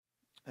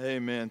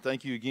Amen.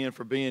 Thank you again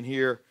for being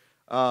here.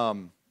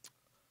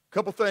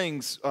 Couple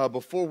things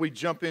before we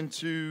jump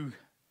into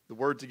the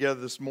Word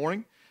together this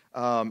morning.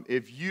 I want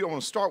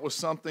to start with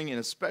something, and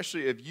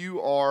especially if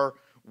you are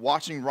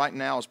watching right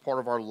now as part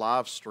of our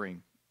live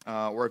stream,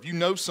 or if you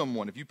know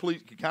someone, if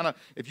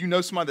you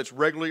know somebody that's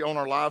regularly on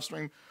our live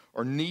stream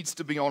or needs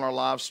to be on our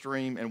live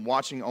stream and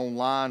watching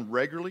online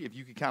regularly, if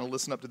you could kind of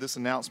listen up to this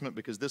announcement,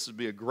 because this would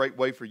be a great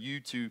way for you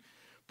to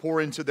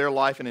pour into their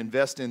life and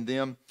invest in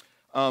them.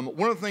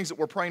 One of the things that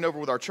we're praying over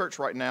with our church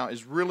right now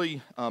is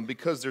really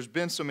because there's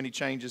been so many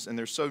changes and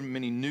there's so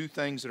many new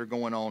things that are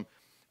going on.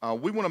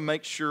 We want to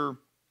make sure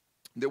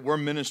that we're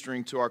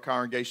ministering to our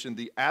congregation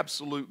the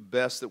absolute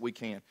best that we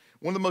can.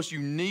 One of the most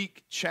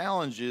unique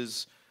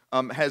challenges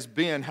has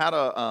been how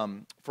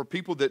to, for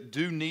people that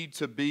do need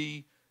to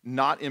be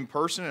not in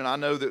person, and I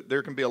know that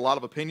there can be a lot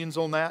of opinions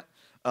on that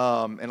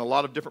and a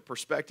lot of different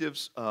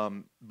perspectives,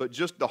 but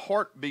just the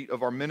heartbeat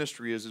of our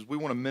ministry is we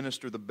want to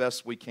minister the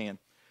best we can.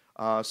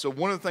 So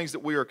one of the things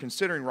that we are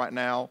considering right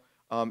now,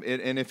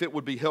 and if it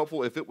would be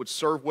helpful, if it would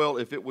serve well,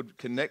 if it would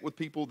connect with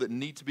people that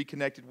need to be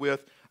connected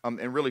with,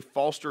 and really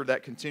foster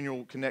that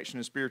continual connection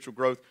and spiritual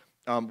growth,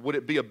 would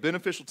it be a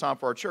beneficial time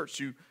for our church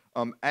to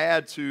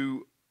add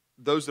to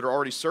those that are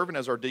already serving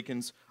as our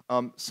deacons,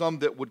 some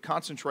that would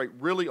concentrate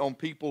really on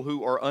people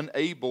who are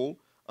unable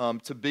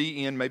to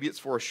be in, maybe it's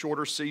for a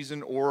shorter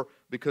season or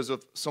because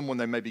of someone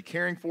they may be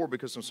caring for,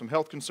 because of some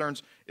health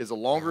concerns, is a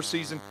longer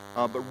season,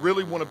 but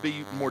really want to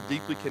be more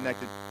deeply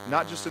connected,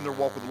 not just in their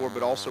walk with the Lord,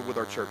 but also with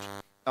our church.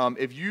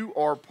 If you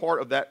are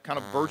part of that kind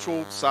of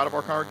virtual side of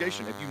our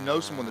congregation, if you know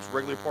someone that's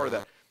regularly part of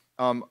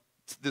that,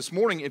 this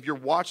morning, if you're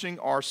watching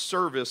our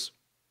service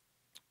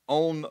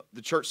on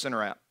the Church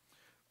Center app,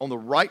 on the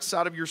right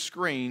side of your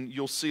screen,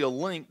 you'll see a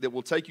link that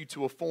will take you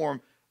to a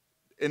form.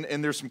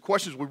 And there's some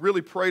questions. We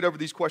really prayed over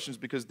these questions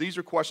because these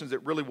are questions that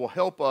really will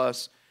help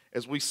us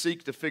as we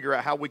seek to figure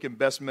out how we can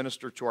best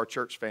minister to our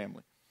church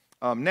family.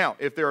 Now,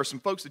 if there are some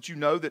folks that you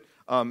know that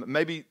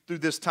maybe through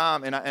this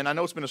time, and I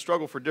know it's been a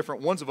struggle for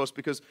different ones of us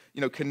because,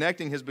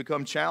 connecting has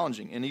become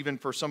challenging. And even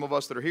for some of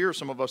us that are here,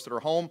 some of us that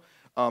are home,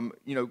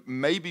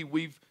 maybe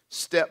we've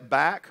stepped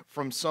back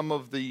from some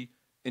of the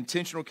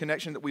intentional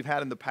connection that we've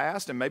had in the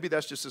past, and maybe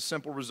that's just a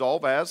simple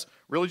resolve as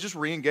really just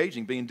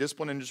re-engaging, being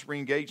disciplined and just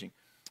re-engaging.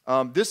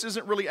 This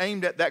isn't really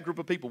aimed at that group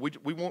of people.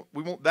 We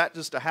want that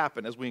just to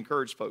happen as we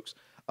encourage folks.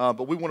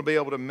 But we want to be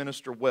able to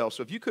minister well.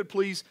 So if you could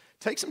please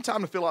take some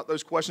time to fill out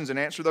those questions and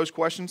answer those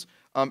questions,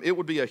 it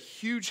would be a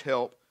huge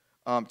help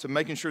to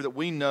making sure that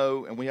we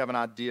know and we have an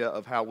idea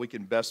of how we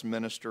can best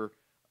minister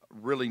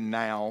really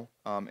now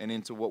and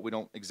into what we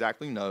don't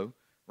exactly know,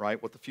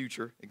 right, what the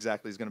future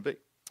exactly is going to be.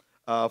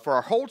 For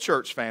our whole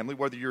church family,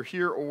 whether you're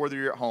here or whether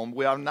you're at home,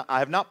 I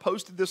have not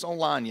posted this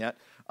online yet,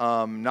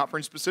 not for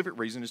any specific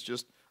reason. It's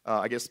just,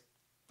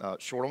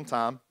 short on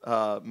time.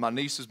 My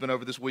niece has been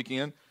over this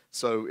weekend,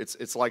 so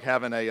it's like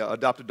having a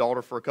adopted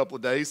daughter for a couple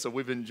of days. So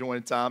we've been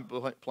enjoying time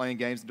playing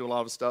games and doing a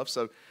lot of stuff.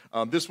 So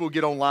this will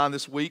get online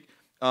this week.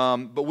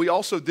 But we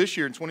also this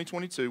year in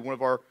 2022, one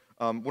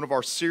of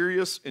our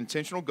serious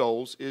intentional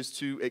goals is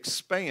to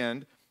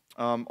expand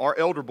our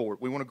elder board.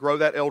 We want to grow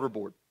that elder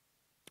board.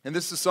 And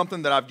this is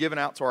something that I've given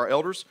out to our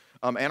elders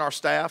and our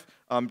staff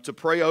to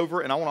pray over,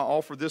 and I want to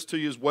offer this to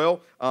you as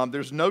well.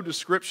 There's no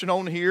description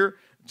on here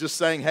just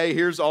saying, hey,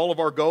 here's all of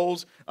our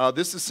goals.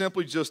 This is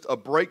simply just a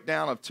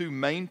breakdown of two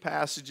main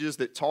passages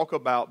that talk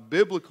about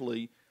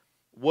biblically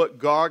what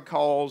God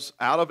calls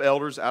out of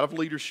elders, out of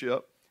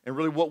leadership, and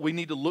really what we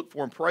need to look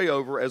for and pray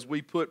over as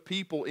we put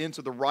people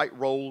into the right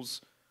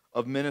roles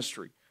of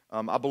ministry.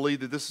 I believe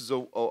that this is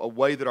a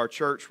way that our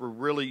church will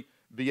really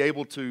be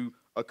able to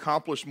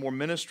accomplish more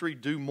ministry,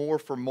 do more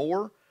for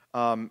more,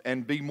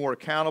 and be more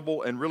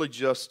accountable, and really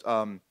just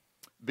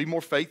be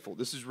more faithful.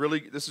 This is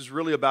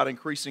really about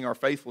increasing our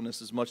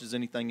faithfulness as much as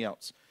anything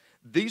else.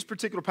 These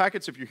particular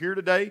packets, if you're here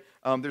today,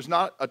 there's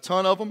not a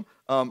ton of them.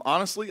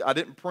 Honestly, I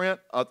didn't print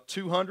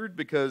 200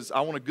 because I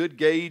want a good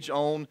gauge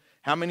on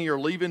how many are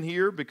leaving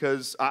here,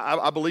 because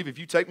I believe if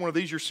you take one of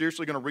these, you're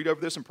seriously going to read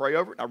over this and pray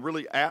over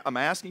it. I'm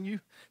asking you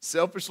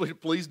selfishly to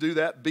please do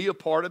that. Be a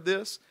part of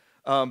this.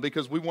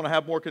 Because we want to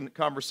have more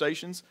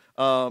conversations.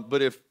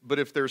 But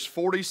if there's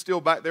 40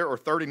 still back there, or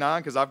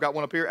 39, because I've got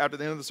one up here after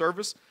the end of the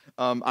service,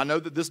 I know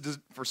that this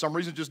for some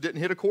reason just didn't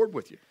hit a chord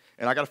with you,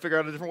 and I got to figure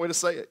out a different way to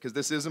say it because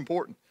this is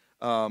important.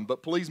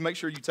 But please make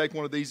sure you take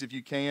one of these if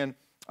you can.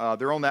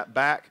 They're on that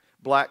back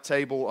black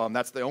table.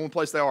 That's the only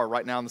place they are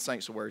right now in the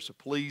sanctuary. So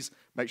please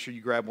make sure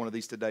you grab one of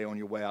these today on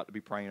your way out to be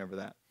praying over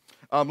that.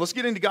 Let's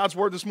get into God's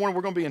Word this morning.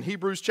 We're going to be in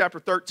Hebrews chapter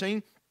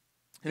 13.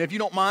 And if you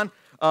don't mind,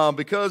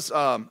 because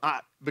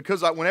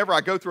whenever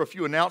I go through a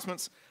few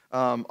announcements,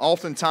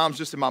 oftentimes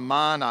just in my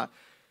mind, I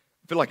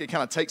feel like it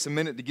kind of takes a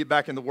minute to get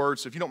back in the Word.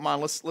 So if you don't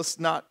mind, let's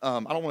not, I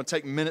don't want to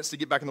take minutes to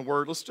get back in the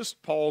Word. Let's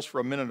just pause for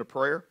a minute of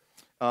prayer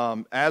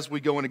as we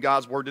go into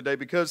God's Word today.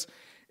 Because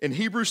in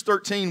Hebrews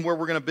 13, where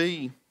we're going to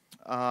be,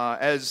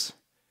 as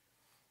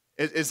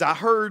I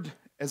heard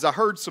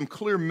some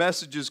clear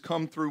messages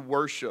come through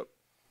worship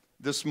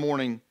this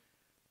morning,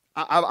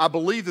 I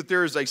believe that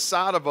there is a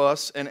side of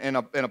us and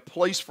a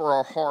place for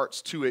our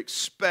hearts to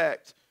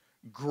expect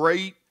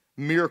great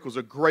miracles,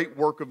 a great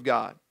work of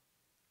God.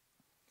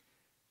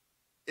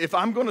 If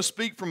I'm going to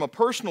speak from a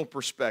personal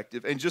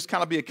perspective and just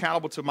kind of be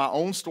accountable to my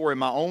own story,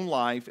 my own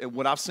life, and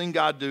what I've seen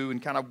God do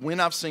and kind of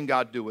when I've seen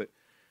God do it,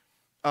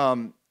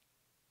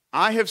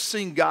 I have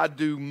seen God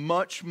do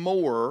much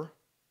more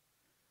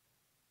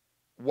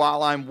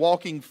while I'm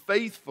walking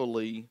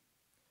faithfully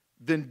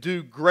than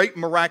do great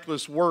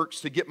miraculous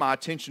works to get my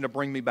attention to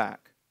bring me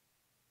back.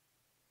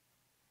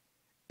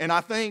 And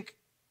I think,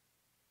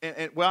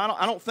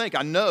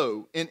 I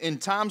know, in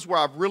times where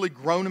I've really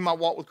grown in my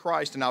walk with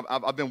Christ and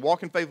I've been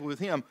walking faithfully with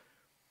Him,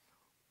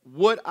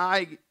 what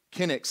I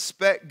can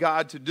expect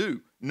God to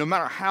do, no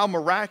matter how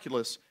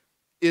miraculous,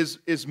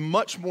 is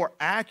much more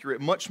accurate,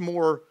 much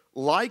more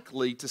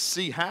likely to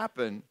see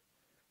happen.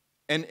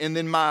 And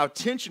then my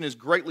attention is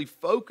greatly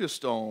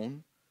focused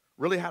on,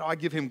 really, how do I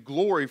give Him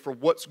glory for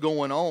what's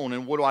going on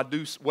and what do I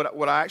do,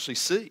 what I actually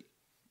see.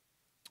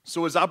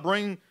 So as I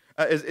bring,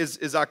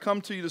 as I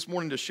come to you this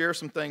morning to share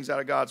some things out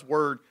of God's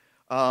Word,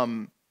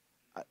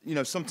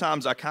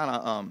 sometimes I kind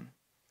of,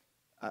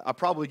 I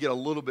probably get a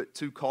little bit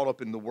too caught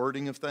up in the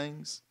wording of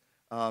things.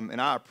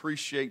 And I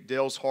appreciate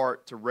Dale's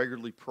heart to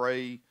regularly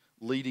pray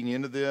leading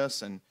into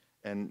this.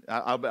 And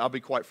I'll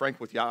be quite frank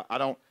with you.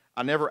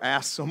 I never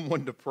ask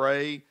someone to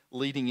pray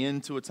leading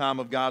into a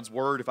time of God's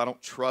Word if I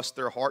don't trust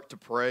their heart to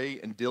pray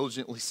and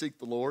diligently seek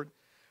the Lord.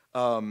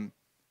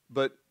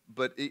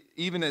 But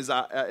even as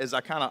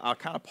I kind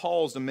of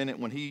paused a minute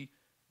when he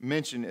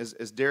mentioned,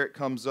 as Derek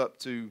comes up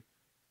to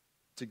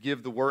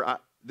give the word,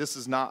 this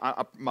is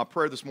not my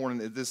prayer this morning.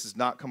 That this has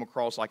not come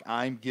across like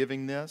I'm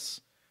giving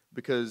this,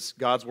 because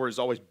God's Word is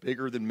always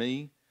bigger than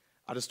me.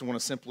 I just want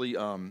to simply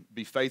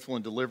be faithful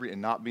in delivery and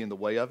not be in the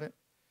way of it.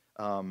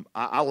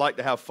 I like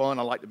to have fun.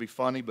 I like to be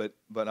funny, but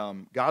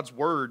God's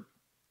Word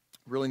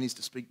really needs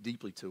to speak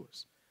deeply to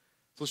us.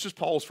 So let's just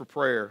pause for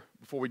prayer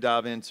before we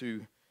dive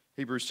into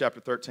Hebrews chapter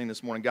 13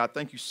 this morning. God,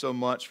 thank you so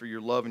much for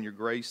your love and your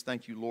grace.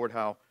 Thank you, Lord,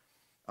 how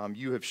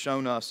you have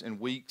shown us in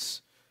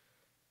weeks,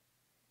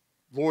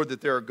 Lord,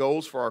 that there are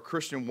goals for our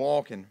Christian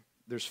walk, and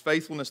there's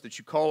faithfulness that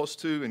you call us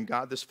to. And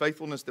God, this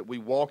faithfulness that we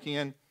walk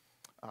in,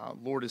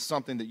 Lord, is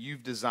something that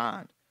you've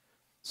designed.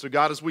 So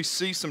God, as we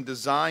see some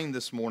design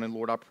this morning,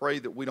 Lord, I pray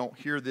that we don't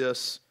hear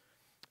this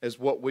as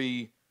what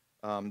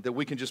that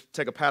we can just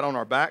take a pat on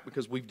our back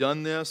because we've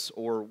done this,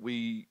 or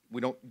we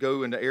don't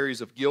go into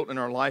areas of guilt in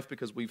our life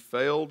because we've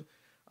failed.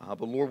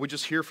 But Lord, we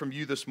just hear from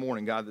you this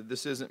morning, God, that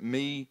this isn't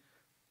me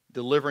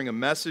delivering a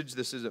message.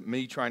 This isn't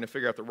me trying to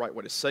figure out the right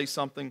way to say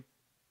something.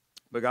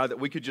 But God, that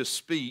we could just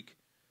speak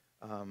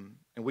and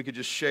we could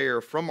just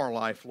share from our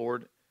life,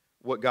 Lord,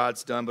 what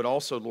God's done, but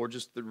also, Lord,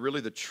 just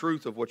really the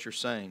truth of what you're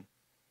saying.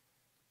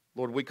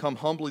 Lord, we come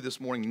humbly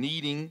this morning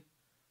needing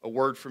a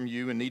word from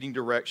you and needing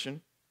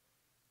direction.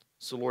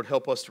 So, Lord,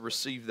 help us to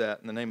receive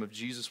that. In the name of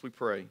Jesus, we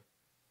pray.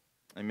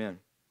 Amen.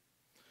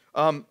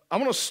 I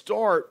want to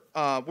start,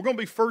 we're going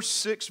to be first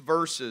 6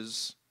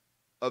 verses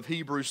of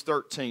Hebrews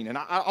 13. And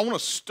I want to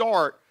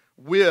start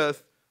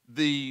with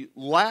the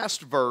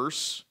last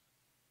verse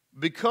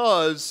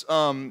because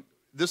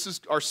this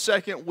is our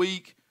second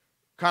week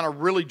kind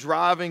of really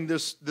driving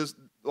this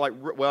I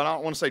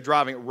don't want to say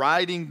driving,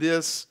 riding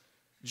this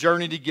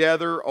journey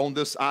together on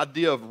this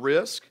idea of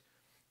risk.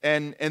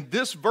 And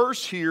this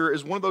verse here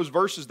is one of those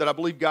verses that I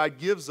believe God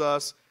gives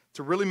us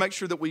to really make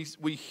sure that we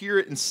hear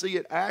it and see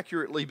it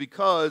accurately,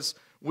 because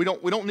we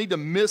don't need to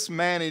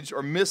mismanage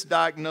or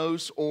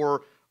misdiagnose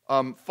or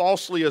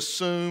falsely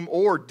assume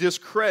or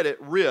discredit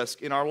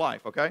risk in our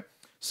life, okay?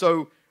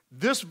 So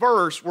this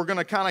verse we're going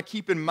to kind of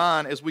keep in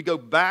mind as we go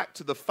back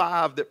to the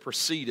 5 that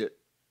precede it.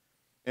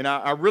 And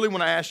I really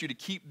want to ask you to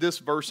keep this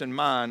verse in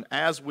mind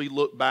as we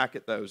look back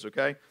at those,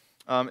 okay?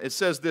 It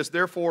says this,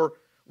 therefore,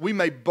 we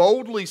may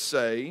boldly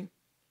say,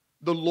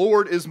 the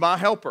Lord is my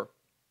helper.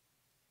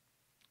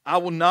 I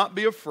will not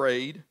be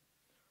afraid.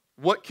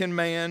 What can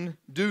man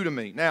do to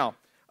me? Now,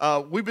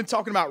 we've been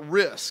talking about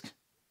risk.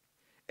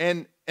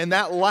 And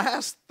that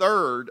last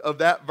third of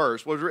that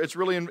verse,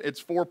 it's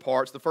 4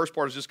 parts. The first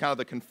part is just kind of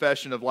the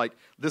confession of like,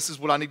 this is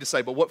what I need to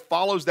say. But what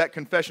follows that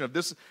confession of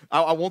this,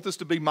 I want this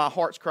to be my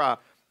heart's cry.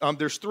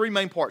 There's 3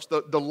 main parts.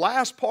 The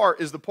last part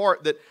is the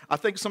part that I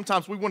think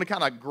sometimes we want to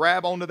kind of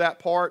grab onto that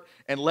part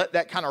and let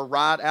that kind of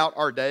ride out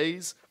our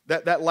days.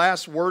 That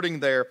last wording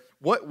there,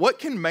 what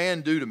can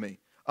man do to me?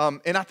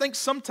 And I think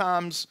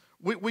sometimes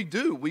we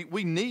do.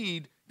 We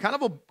need kind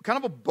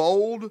of a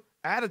bold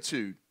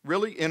attitude,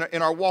 really,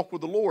 in our walk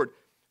with the Lord.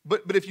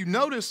 But if you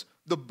notice,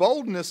 the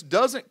boldness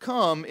doesn't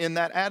come in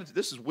that attitude.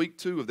 This is week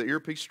 2 of the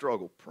earpiece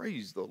struggle.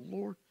 Praise the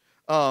Lord.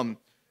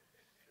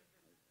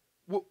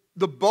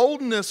 The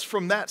boldness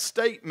from that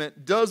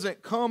statement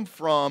doesn't come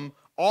from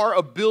our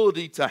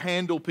ability to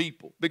handle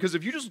people. Because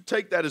if you just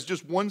take that as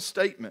just one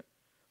statement,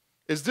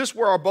 is this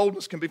where our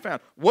boldness can be found?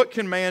 What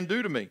can man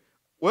do to me?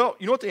 Well,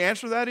 you know what the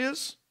answer to that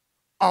is?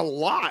 A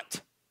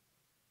lot.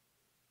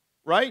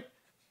 Right?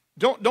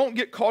 Don't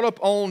get caught up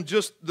on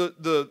just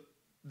the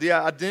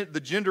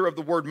the gender of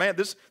the word man.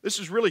 This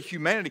is really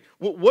humanity.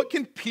 What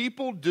can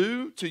people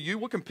do to you?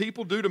 What can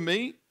people do to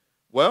me?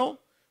 Well,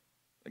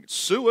 they can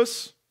sue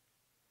us.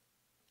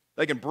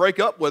 They can break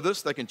up with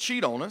us. They can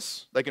cheat on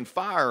us. They can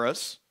fire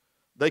us.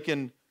 They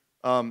can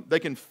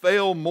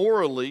fail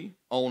morally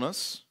on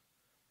us.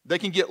 They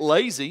can get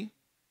lazy.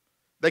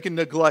 They can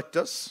neglect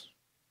us.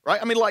 Right?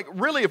 I mean, like,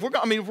 really, if we're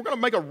going to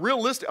make a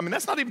realistic,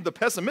 that's not even the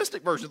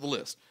pessimistic version of the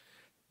list.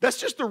 That's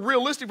just the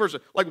realistic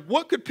version. Like,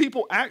 what could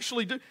people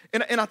actually do?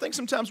 And I think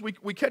sometimes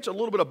we catch a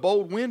little bit of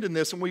bold wind in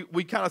this, and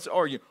we kind of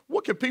argue,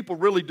 what can people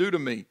really do to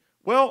me?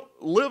 Well,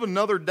 live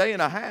another day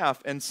and a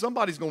half, and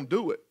somebody's going to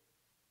do it.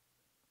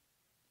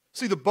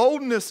 See, the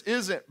boldness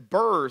isn't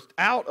birthed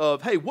out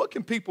of, hey, what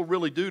can people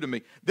really do to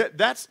me?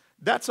 That's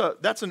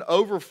an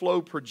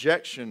overflow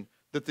projection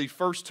that the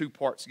first two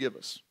parts give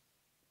us.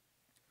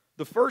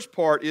 The first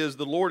part is,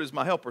 the Lord is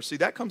my helper. See,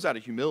 that comes out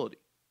of humility.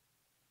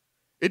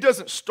 It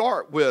doesn't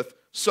start with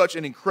such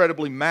an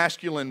incredibly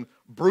masculine,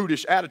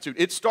 brutish attitude.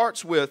 It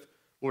starts with,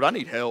 Lord, I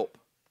need help.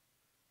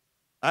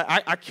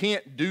 I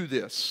can't do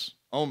this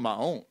on my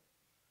own.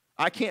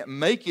 I can't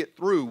make it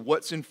through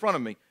what's in front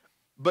of me.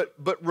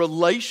 But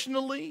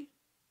relationally,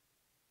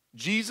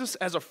 Jesus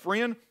as a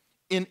friend,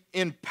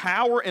 in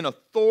power and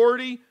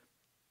authority,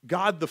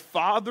 God the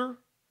Father,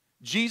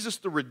 Jesus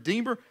the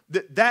Redeemer,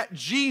 that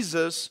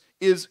Jesus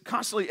is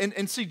constantly,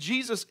 and see,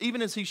 Jesus,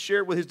 even as he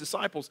shared with his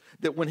disciples,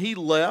 that when he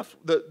left,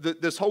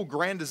 this whole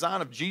grand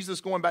design of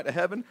Jesus going back to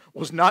heaven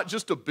was not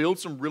just to build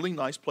some really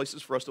nice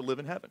places for us to live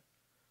in heaven.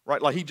 Right?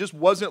 Like, he just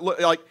wasn't,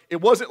 like, it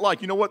wasn't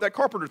like, you know what, that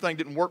carpenter thing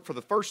didn't work for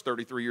the first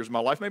 33 years of my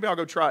life. Maybe I'll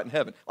go try it in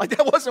heaven. Like,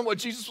 that wasn't what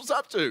Jesus was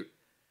up to.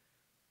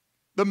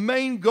 The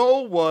main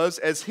goal was,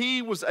 as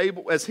he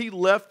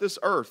left this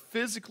earth,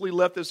 physically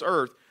left this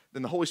earth,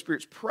 then the Holy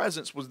Spirit's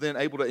presence was then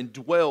able to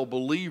indwell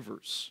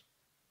believers.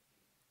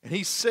 And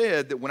he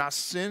said that when I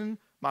send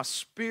my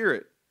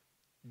Spirit,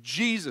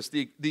 Jesus,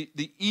 the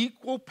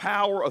equal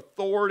power,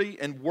 authority,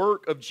 and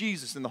work of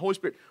Jesus and the Holy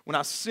Spirit, when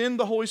I send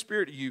the Holy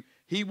Spirit to you,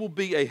 he will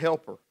be a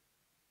helper.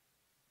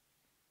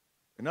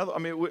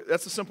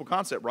 That's a simple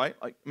concept, right?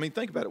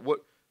 Think about it.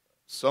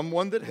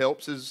 Someone that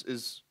helps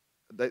is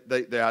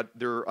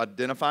they're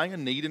identifying a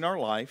need in our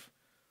life,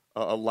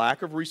 a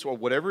lack of resource,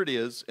 whatever it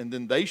is, and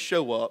then they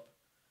show up.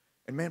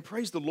 And man,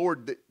 praise the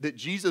Lord that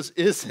Jesus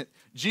isn't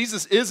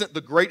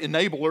the great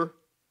enabler.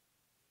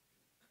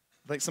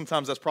 I think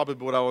sometimes that's probably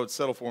what I would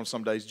settle for on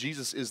some days.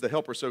 Jesus is the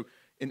helper. So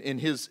in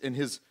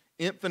his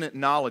infinite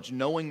knowledge,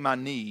 knowing my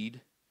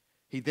need,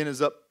 he then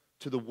is up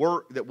to the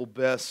work that will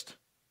best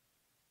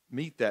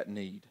meet that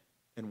need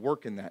and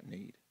work in that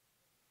need.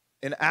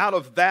 And out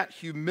of that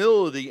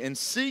humility and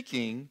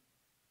seeking,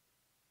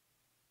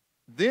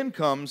 then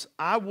comes,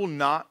 I will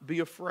not be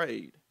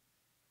afraid.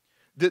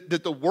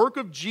 That the work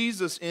of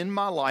Jesus in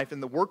my life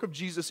and the work of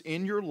Jesus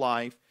in your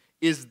life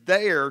is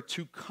there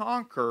to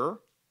conquer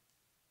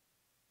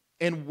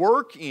and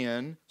work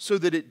in so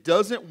that it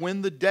doesn't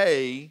win the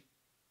day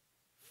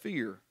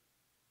fear.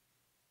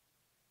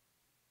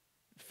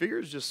 Fear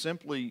is just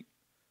simply,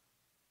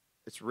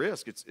 it's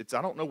risk. It's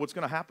I don't know what's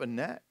going to happen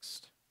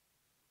next.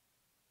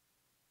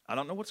 I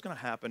don't know what's going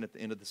to happen at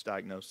the end of this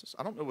diagnosis.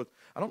 I don't know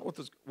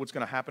what's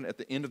going to happen at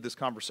the end of this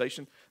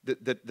conversation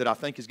that I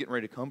think is getting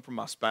ready to come from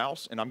my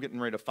spouse, and I'm getting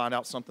ready to find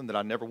out something that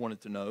I never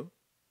wanted to know.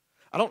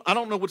 I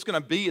don't know what's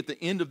going to be at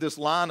the end of this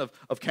line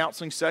of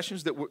counseling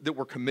sessions that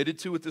we're committed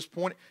to at this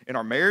point in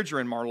our marriage or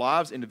in our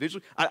lives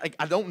individually.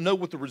 I don't know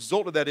what the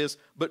result of that is,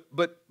 but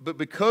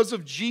because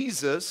of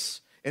Jesus,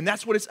 and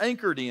that's what it's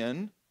anchored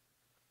in,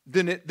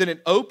 then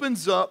it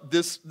opens up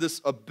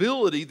this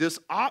ability, this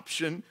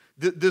option,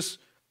 this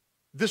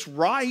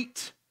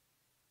right.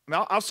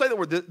 I'll say that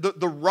word,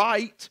 the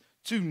right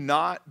to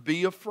not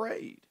be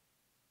afraid.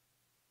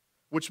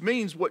 Which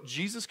means what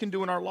Jesus can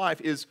do in our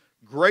life is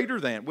greater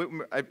than.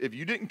 If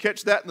you didn't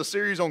catch that in the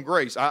series on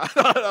grace, I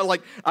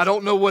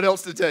don't know what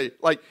else to tell you.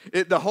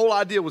 The whole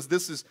idea was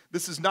this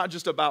is not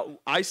just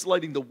about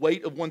isolating the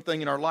weight of one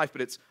thing in our life,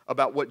 but it's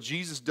about what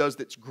Jesus does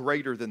that's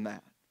greater than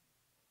that.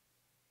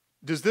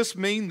 Does this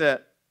mean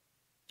that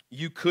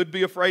you could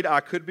be afraid?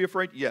 I could be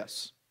afraid?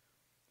 Yes.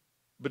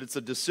 But it's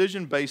a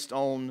decision based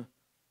on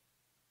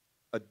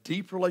a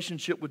deep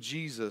relationship with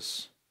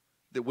Jesus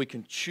that we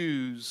can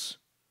choose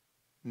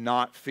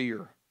not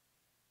fear.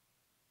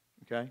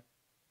 Okay?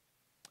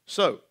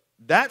 So,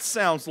 that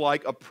sounds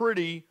like a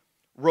pretty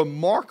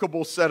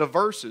remarkable set of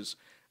verses.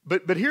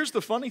 But here's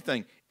the funny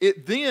thing.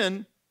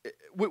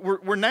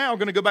 We're now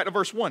going to go back to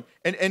verse 1.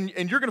 And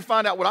you're going to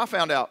find out what I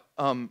found out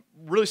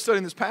really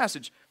studying this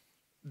passage.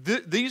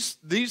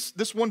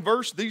 This one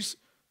verse, these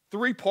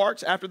three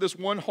parts after this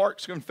one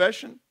heart's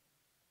confession,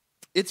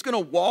 it's going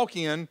to walk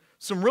in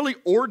some really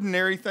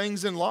ordinary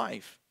things in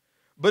life.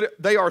 But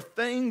they are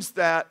things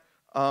that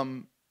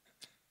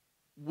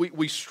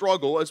we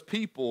struggle as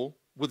people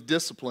with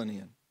discipline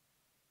in.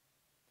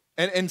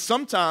 And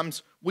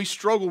sometimes we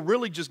struggle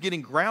really just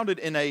getting grounded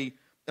in a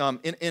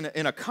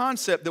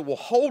concept that will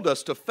hold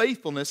us to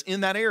faithfulness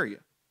in that area.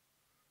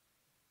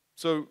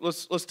 So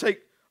let's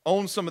take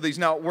on some of these.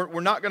 Now, we're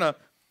not going to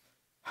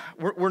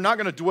we're not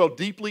going to dwell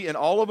deeply in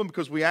all of them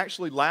because we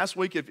actually last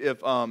week,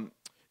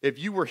 if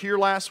you were here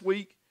last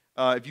week,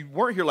 if you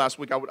weren't here last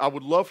week, I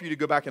would love for you to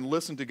go back and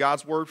listen to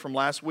God's word from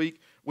last week.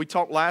 We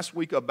talked last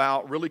week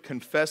about really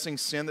confessing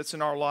sin that's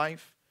in our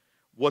life,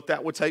 what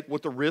that would take,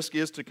 what the risk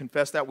is to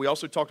confess that. We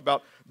also talked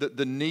about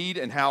the need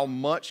and how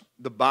much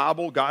the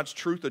Bible, God's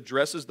truth,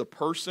 addresses the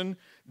person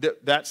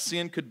that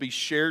sin could be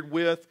shared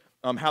with,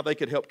 how they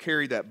could help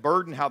carry that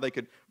burden, how they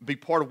could be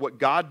part of what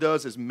God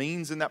does as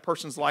means in that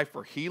person's life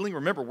for healing.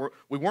 Remember,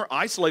 we weren't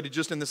isolated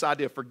just in this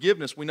idea of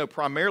forgiveness. We know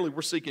primarily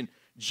we're seeking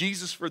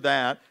Jesus for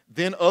that,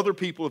 then other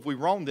people if we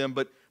wrong them,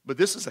 but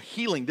this is a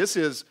healing. This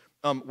is,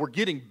 we're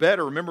getting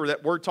better. Remember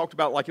that word talked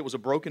about like it was a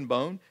broken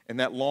bone and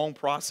that long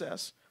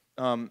process.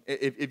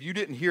 If you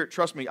didn't hear it,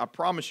 trust me, I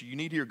promise you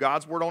need to hear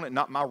God's word on it,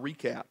 not my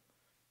recap.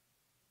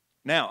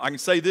 Now, I can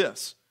say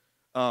this.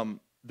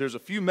 There's a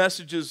few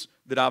messages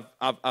that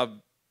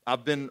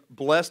I've been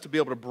blessed to be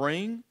able to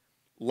bring.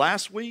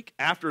 Last week,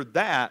 after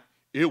that,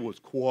 it was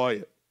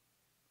quiet.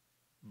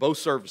 Both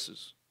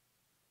services.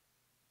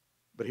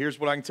 But here's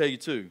what I can tell you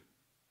too.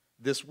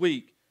 This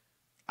week,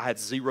 I had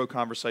 0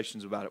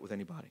 conversations about it with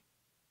anybody.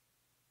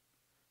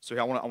 So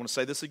I want to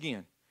say this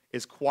again.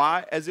 As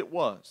quiet as it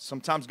was,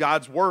 sometimes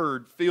God's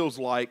word feels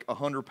like a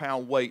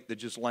 100-pound weight that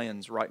just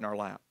lands right in our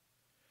lap.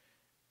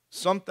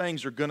 Some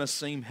things are going to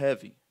seem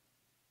heavy.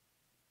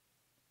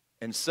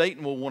 And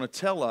Satan will want to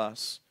tell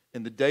us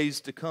in the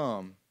days to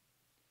come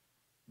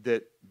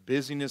that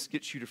busyness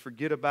gets you to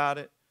forget about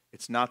it.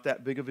 It's not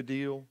that big of a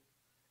deal.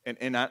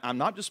 And I'm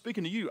not just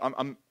speaking to you.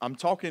 I'm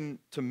talking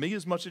to me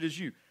as much as it is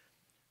you.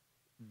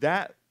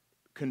 That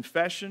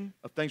confession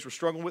of things we're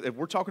struggling with, if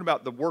we're talking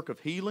about the work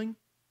of healing,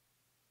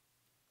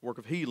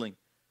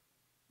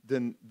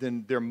 then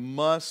there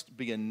must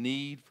be a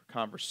need for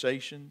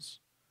conversations.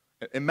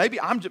 And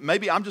maybe I'm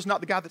just not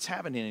the guy that's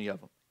having any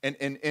of them.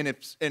 And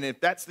if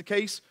that's the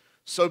case,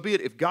 so be it.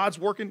 If God's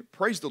working,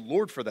 praise the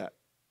Lord for that.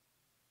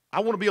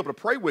 I want to be able to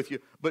pray with you,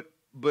 but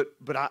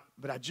I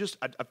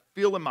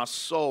feel in my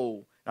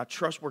soul, and I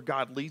trust where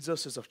God leads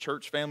us as a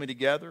church family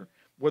together,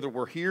 whether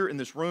we're here in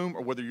this room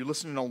or whether you're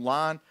listening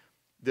online,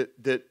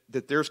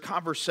 that there's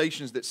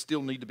conversations that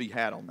still need to be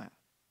had on that.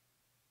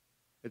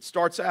 It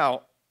starts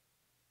out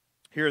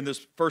here in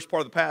this first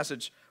part of the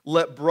passage,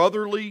 let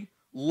brotherly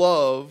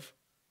love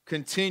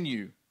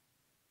continue.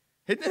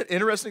 Isn't it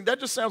interesting? That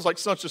just sounds like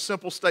such a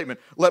simple statement.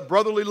 Let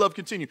brotherly love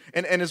continue.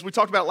 And as we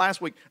talked about last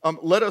week,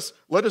 let us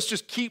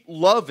just keep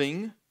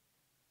loving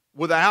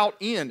without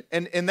end.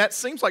 And that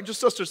seems like just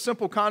such a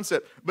simple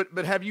concept.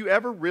 But have you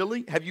ever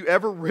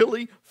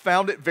really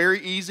found it very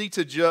easy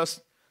to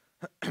just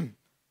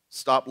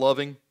stop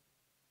loving?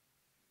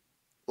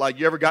 Like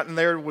you ever gotten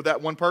there with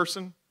that one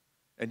person?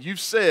 And you've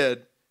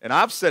said, and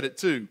I've said it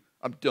too,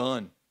 I'm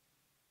done.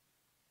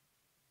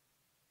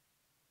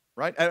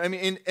 Right? I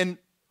mean, and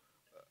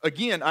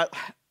again, I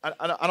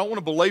don't want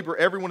to belabor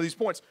every one of these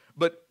points,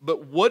 but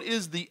what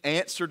is the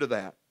answer to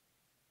that?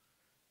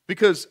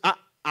 Because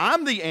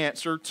I'm the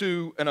answer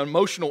to an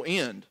emotional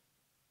end,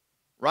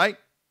 right?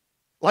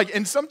 Like,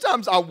 and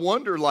sometimes I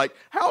wonder, like,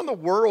 how in the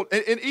world,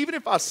 and even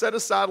if I set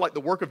aside, like,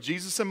 the work of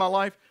Jesus in my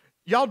life,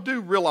 y'all do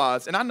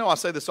realize, and I know I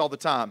say this all the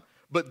time,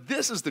 but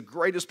this is the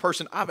greatest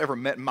person I've ever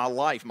met in my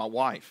life, my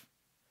wife.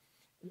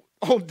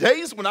 On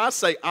days when I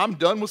say I'm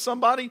done with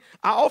somebody,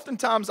 I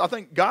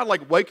think God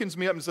like wakens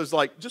me up and says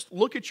like, just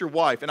look at your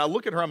wife. And I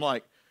look at her, I'm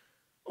like,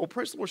 oh,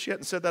 praise the Lord, she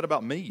hadn't said that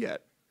about me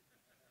yet.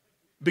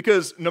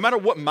 Because no matter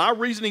what my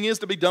reasoning is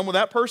to be done with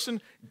that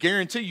person,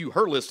 guarantee you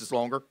her list is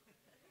longer.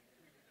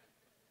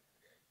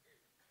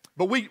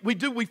 But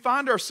we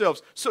find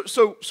ourselves.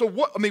 So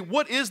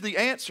what is the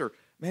answer?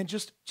 Man,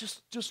 just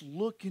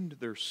look into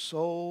their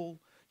soul.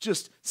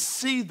 Just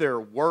see their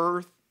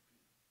worth.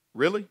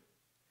 Really?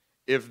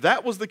 If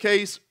that was the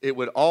case, it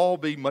would all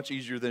be much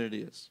easier than it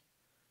is.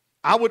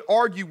 I would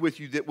argue with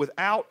you that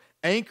without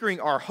anchoring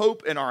our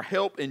hope and our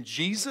help in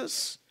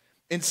Jesus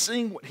and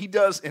seeing what He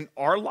does in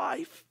our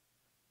life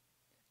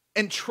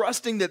and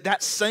trusting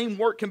that same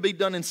work can be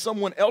done in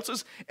someone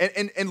else's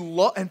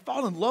and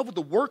fall in love with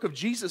the work of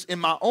Jesus in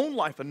my own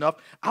life enough,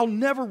 I'll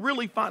never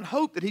really find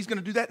hope that He's going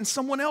to do that in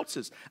someone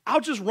else's.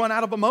 I'll just run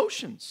out of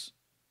emotions.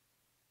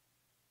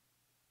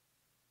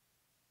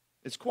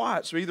 It's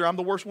quiet, so either I'm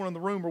the worst one in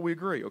the room or we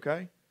agree,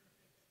 okay?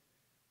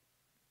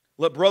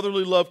 Let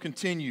brotherly love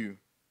continue.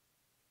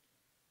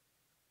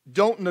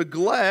 Don't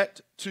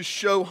neglect to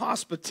show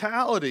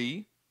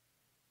hospitality,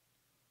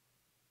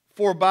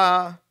 for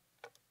by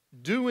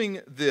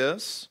doing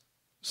this,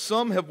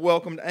 some have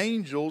welcomed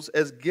angels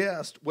as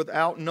guests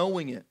without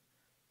knowing it.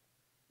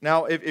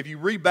 Now, if you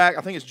read back,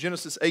 I think it's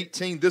Genesis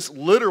 18, this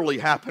literally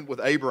happened with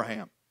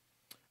Abraham.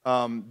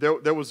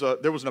 There was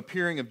an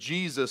appearing of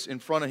Jesus in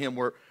front of him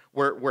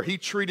where he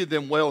treated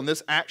them well, and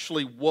this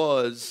actually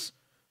was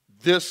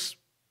this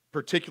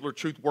particular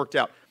truth worked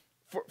out.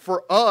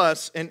 For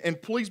us,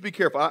 and please be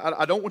careful,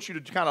 I don't want you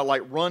to kind of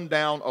like run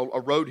down a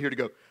road here to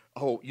go,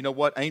 oh, you know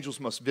what? Angels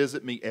must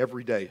visit me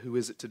every day. Who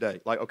is it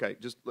today? Like, okay,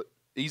 just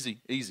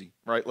easy,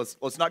 right?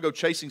 Let's not go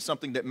chasing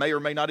something that may or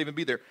may not even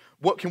be there.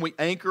 What can we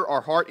anchor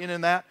our heart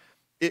in that?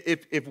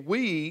 If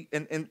we,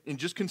 and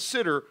just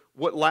consider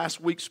what last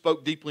week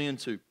spoke deeply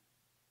into.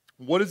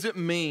 What does it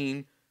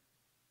mean?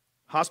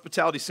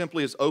 Hospitality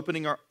simply is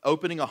opening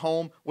a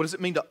home. What does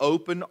it mean to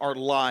open our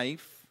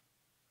life?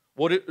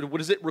 What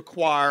does it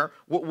require?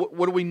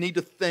 What do we need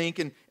to think?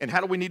 And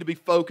how do we need to be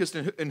focused?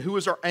 And who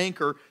is our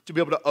anchor to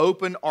be able to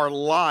open our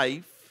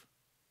life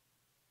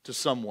to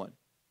someone?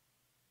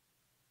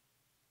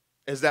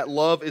 As that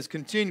love is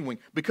continuing.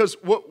 Because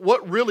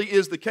what really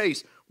is the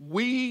case?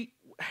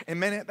 And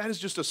man, that is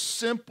just a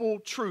simple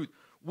truth.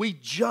 We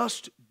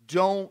just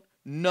don't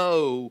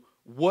know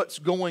what's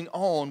going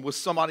on with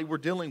somebody we're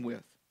dealing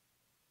with.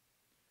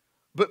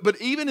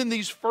 But even in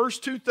these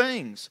first two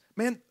things,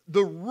 man,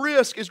 the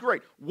risk is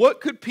great.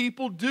 What could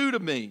people do to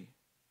me?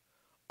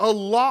 A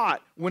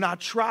lot when I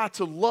try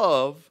to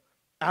love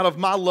out of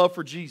my love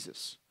for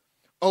Jesus.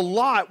 A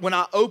lot when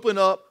I open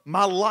up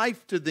my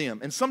life to them.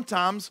 And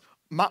sometimes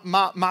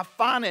my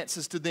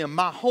finances to them,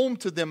 my home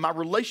to them, my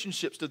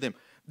relationships to them.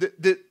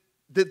 The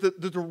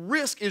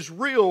risk is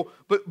real,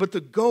 but the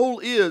goal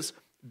is,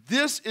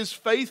 this is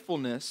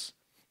faithfulness.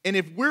 And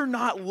if we're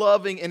not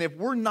loving and if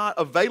we're not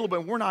available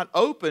and we're not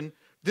open,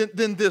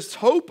 then this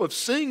hope of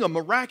seeing a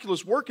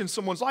miraculous work in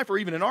someone's life or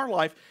even in our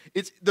life,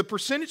 it's the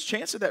percentage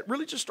chance of that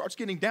really just starts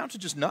getting down to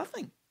just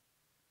nothing.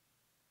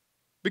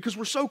 Because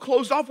we're so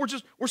closed off,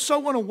 we're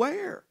so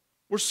unaware.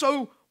 We're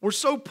so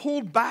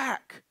pulled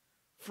back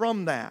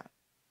from that.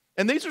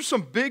 And these are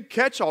some big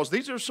catch-alls.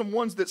 These are some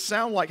ones that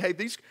sound like, hey,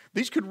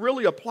 these could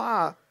really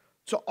apply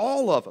to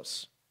all of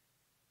us.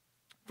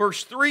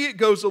 Verse 3, it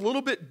goes a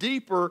little bit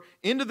deeper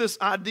into this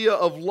idea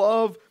of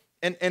love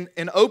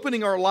and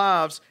opening our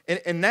lives,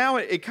 and now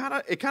it kind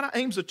of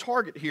aims a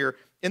target here.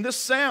 And this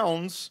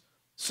sounds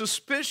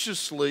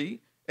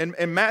suspiciously,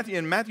 in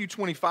Matthew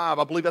 25,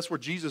 I believe that's where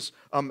Jesus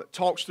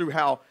talks through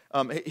how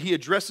he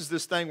addresses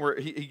this thing where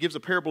he gives a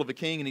parable of a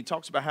king, and he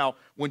talks about how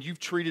when you've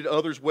treated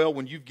others well,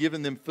 when you've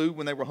given them food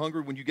when they were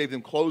hungry, when you gave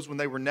them clothes when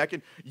they were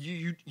naked,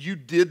 you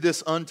did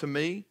this unto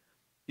me.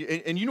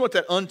 And you know what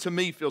that unto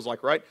me feels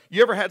like, right?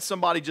 You ever had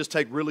somebody just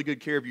take really good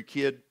care of your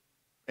kid?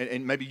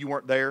 And maybe you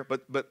weren't there,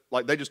 but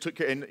like they just took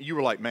care, and you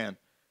were like, man,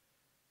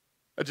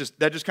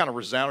 that just kind of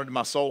resounded in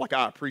my soul. Like,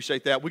 I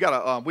appreciate that.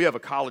 We have a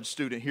college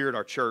student here at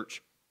our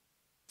church,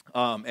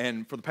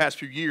 and for the past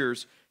few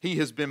years, he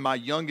has been my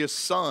youngest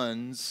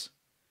son's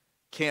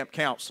camp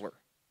counselor.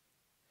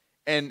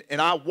 And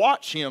I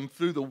watch him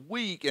through the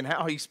week and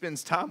how he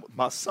spends time with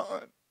my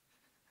son.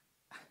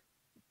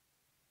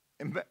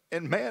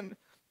 And man,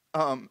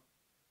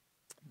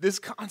 this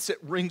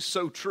concept rings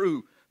so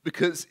true.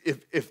 Because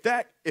if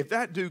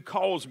that dude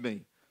calls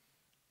me,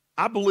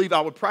 I believe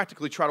I would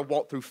practically try to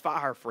walk through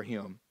fire for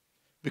him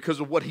because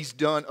of what he's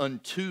done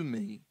unto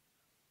me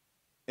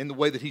in the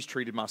way that he's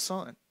treated my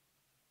son.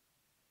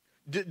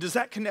 Does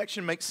that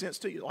connection make sense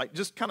to you? Like,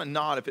 just kind of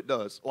nod if it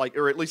does, like,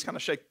 or at least kind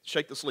of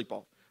shake the sleep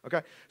off.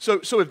 Okay,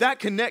 so if that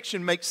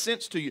connection makes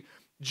sense to you,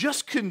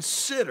 just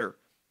consider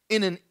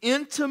in an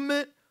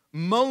intimate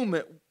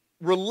moment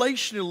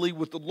relationally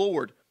with the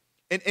Lord.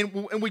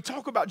 And we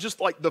talk about just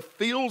like the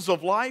feels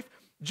of life.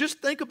 Just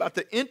think about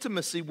the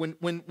intimacy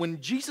when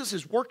Jesus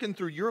is working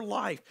through your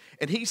life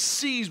and he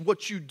sees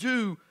what you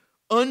do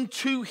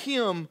unto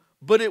him,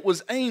 but it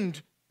was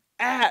aimed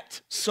at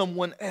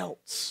someone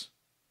else.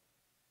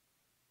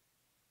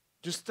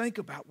 Just think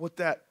about what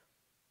that,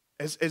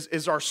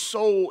 as our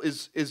soul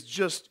is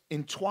just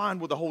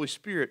entwined with the Holy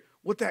Spirit,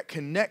 what that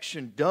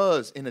connection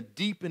does in a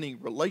deepening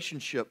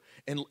relationship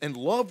and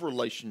love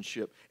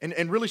relationship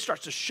and really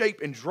starts to shape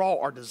and draw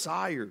our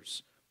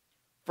desires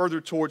further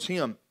towards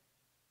him.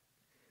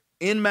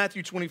 In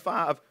Matthew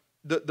 25,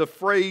 the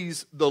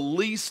phrase, the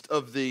least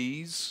of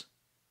these,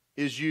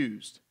 is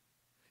used.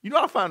 You know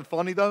what I find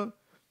funny though?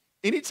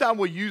 Anytime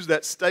we use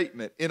that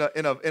statement in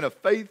a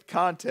faith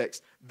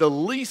context, the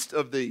least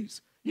of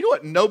these, you know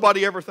what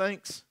nobody ever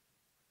thinks?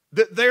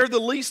 That they're the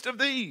least of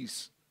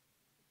these,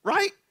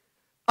 right?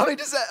 You know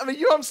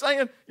what I'm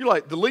saying? You're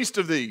like, the least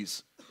of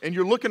these. And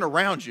you're looking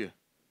around you.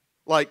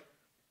 Like,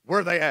 where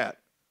are they at?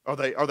 Are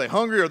they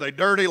hungry? Are they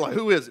dirty? Like,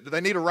 who is it? Do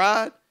they need a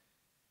ride?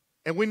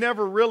 And we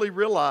never really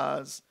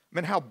realize,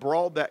 man, how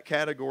broad that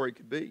category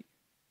could be.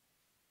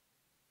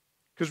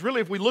 Because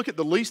really, if we look at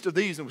the least of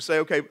these and we say,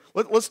 okay,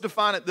 let's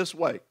define it this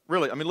way.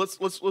 Really,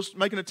 let's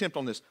make an attempt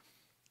on this.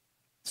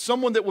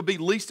 Someone that would be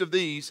least of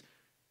these,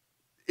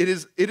 it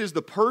is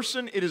the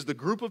person, it is the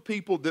group of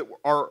people that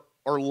are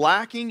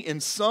lacking in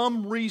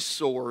some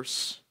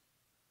resource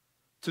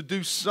to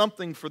do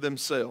something for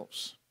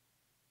themselves.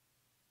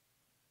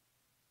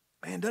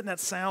 Man, doesn't that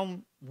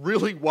sound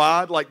really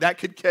wide? Like that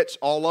could catch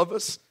all of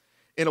us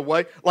in a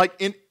way. Like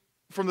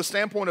from the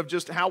standpoint of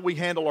just how we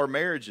handle our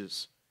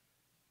marriages.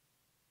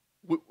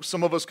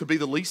 Some of us could be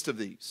the least of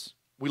these.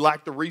 We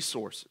lack the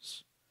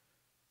resources.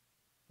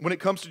 when it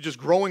comes to just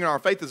growing in our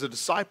faith as a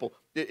disciple,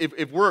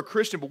 if we're a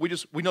Christian but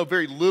we know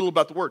very little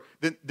about the Word,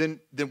 then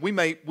we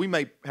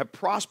may have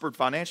prospered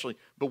financially,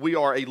 but we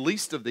are a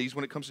least of these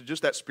when it comes to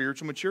just that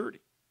spiritual maturity.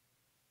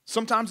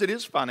 Sometimes it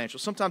is financial,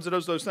 sometimes it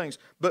is those things,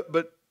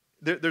 but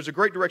there's a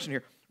great direction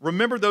here.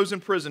 Remember those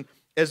in prison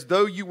as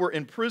though you were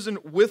in prison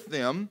with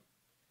them,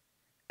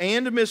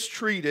 and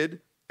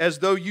mistreated as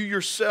though you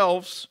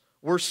yourselves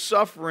were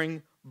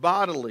suffering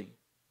bodily.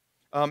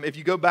 If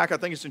you go back, I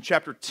think it's in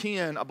chapter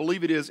 10, I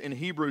believe it is, in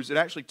Hebrews, it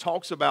actually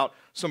talks about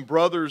some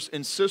brothers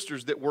and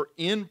sisters that were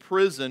in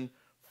prison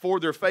for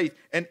their faith.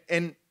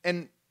 And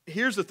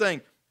here's the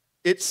thing.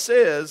 It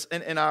says,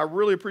 and I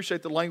really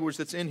appreciate the language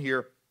that's in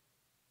here,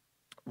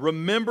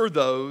 remember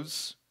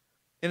those,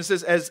 and it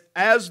says,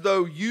 as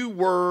though you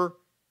were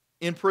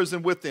in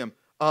prison with them.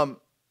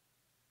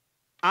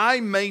 You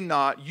may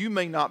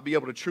not be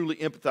able to truly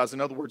empathize.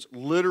 In other words,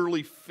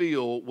 literally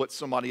feel what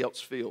somebody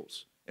else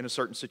feels in a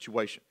certain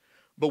situation.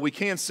 But we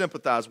can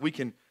sympathize. We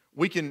can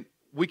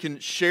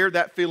share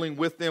that feeling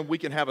with them. We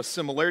can have a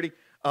similarity.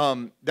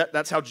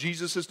 That's how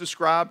Jesus is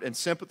described, and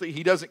sympathy.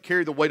 He doesn't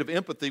carry the weight of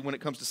empathy when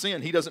it comes to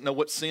sin. He doesn't know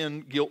what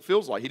sin, guilt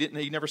feels like.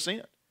 He never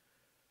sinned.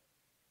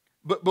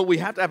 But we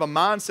have to have a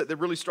mindset that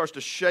really starts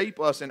to shape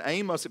us and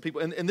aim us at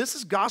people. And this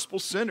is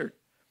gospel-centered.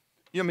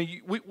 You know, I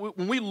mean,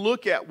 when we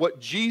look at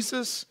what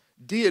Jesus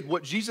did,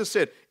 what Jesus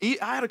said. I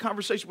had a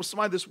conversation with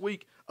somebody this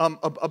week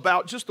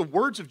about just the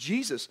words of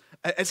Jesus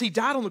as he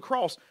died on the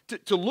cross,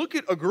 to look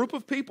at a group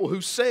of people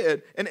who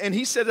said, and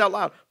he said it out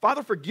loud,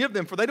 Father, forgive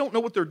them, for they don't know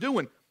what they're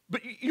doing.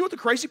 But you know what the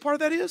crazy part of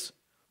that is?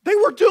 They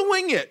were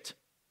doing it.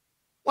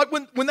 Like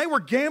when they were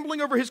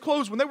gambling over his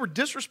clothes, when they were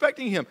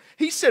disrespecting him,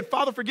 he said,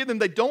 Father, forgive them.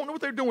 They don't know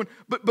what they're doing.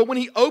 But when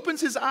he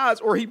opens his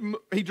eyes, or he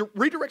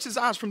redirects his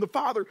eyes from the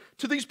Father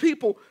to these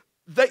people,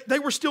 they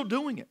were still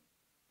doing it.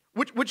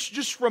 Which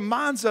just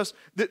reminds us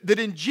that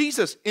in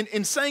Jesus,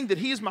 in saying that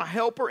he is my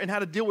helper and how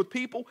to deal with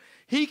people,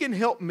 he can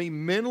help me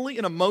mentally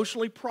and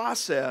emotionally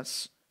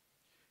process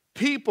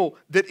people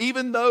that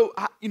even though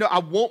I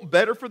want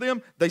better for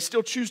them, they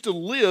still choose to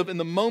live in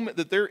the moment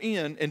that they're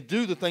in and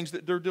do the things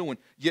that they're doing,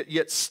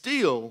 yet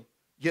still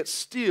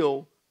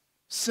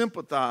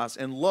sympathize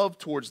and love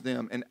towards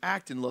them and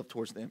act in love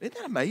towards them. Isn't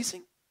that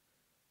amazing?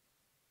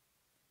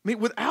 I mean,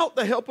 without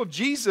the help of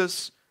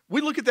Jesus,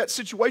 we look at that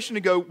situation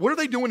and go, what are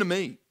they doing to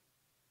me?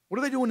 What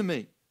are they doing to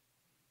me?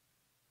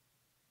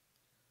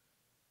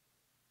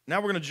 Now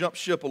we're going to jump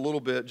track a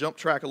little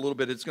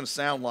bit. It's going to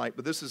sound like,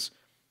 but this is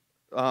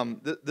one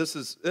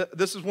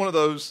of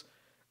those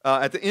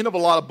at the end of a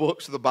lot of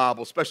books of the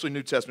Bible, especially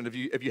New Testament.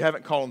 If you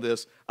haven't caught on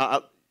this,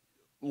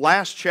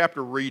 last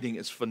chapter reading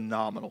is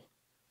phenomenal,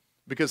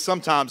 because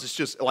sometimes it's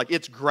just like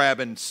it's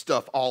grabbing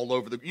stuff all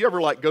over you ever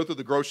like go through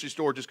the grocery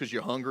store just because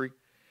you're hungry,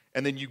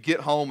 and then you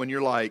get home and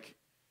you're like,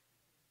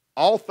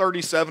 all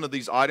 37 of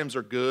these items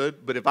are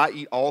good, but if I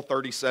eat all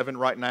 37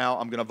 right now,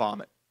 I'm going to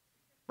vomit,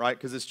 right?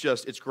 Because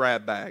it's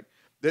grab bag.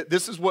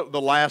 This is what the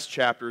last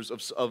chapters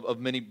of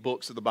many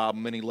books of the Bible,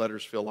 many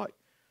letters feel like.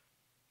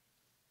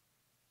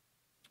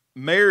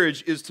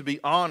 Marriage is to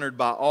be honored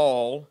by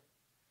all,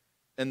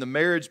 and the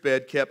marriage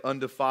bed kept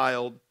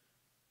undefiled,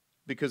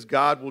 because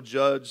God will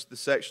judge the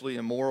sexually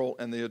immoral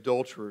and the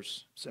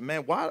adulterers. So,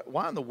 man,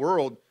 why in the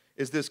world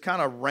is this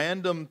kind of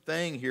random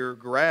thing here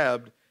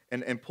grabbed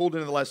and pulled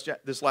into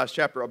this last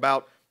chapter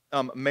about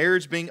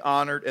marriage being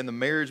honored and the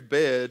marriage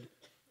bed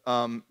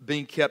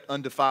being kept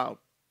undefiled?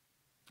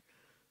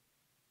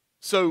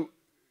 So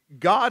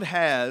God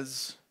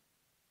has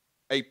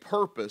a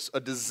purpose,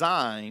 a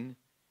design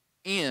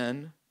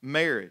in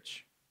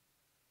marriage.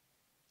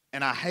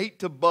 And I hate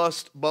to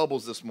bust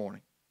bubbles this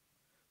morning,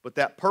 but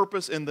that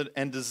purpose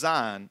and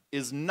design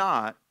is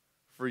not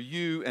for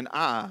you and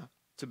I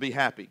to be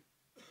happy.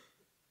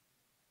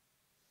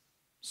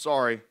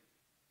 Sorry.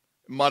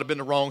 It might have been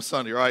the wrong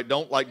Sunday, right?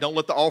 Don't let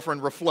the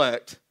offering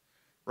reflect,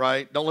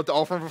 right? Don't let the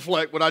offering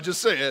reflect what I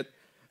just said.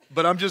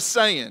 But I'm just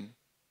saying,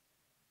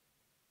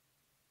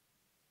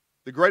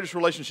 the greatest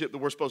relationship that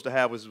we're supposed to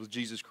have is with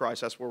Jesus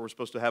Christ. That's where we're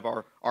supposed to have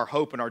our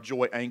hope and our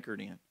joy anchored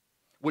in.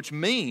 Which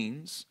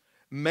means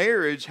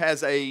marriage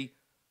has a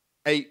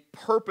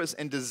purpose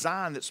and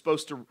design that's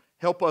supposed to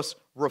help us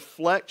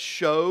reflect,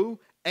 show,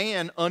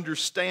 and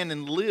understand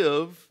and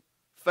live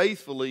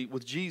faithfully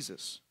with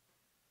Jesus.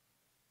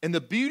 And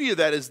the beauty of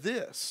that is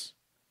this,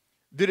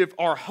 that if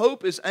our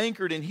hope is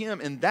anchored in him,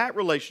 in that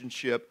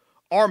relationship,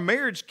 our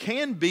marriage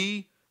can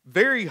be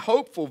very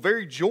hopeful,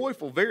 very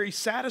joyful, very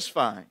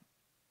satisfying.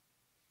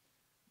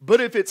 But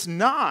if it's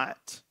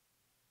not,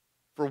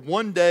 for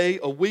one day,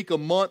 a week, a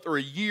month, or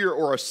a year,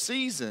 or a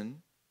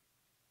season,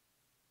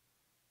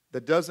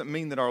 that doesn't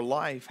mean that our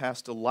life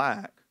has to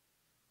lack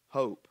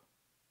hope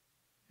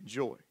and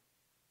joy.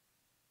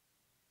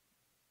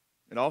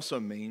 It also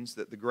means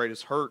that the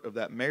greatest hurt of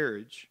that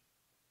marriage,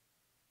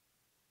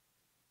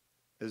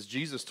 as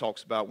Jesus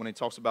talks about when he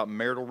talks about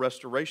marital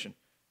restoration,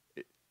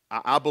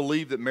 I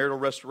believe that marital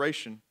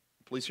restoration,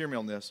 please hear me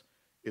on this,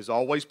 is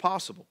always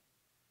possible.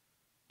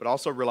 But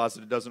also realize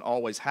that it doesn't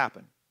always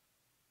happen.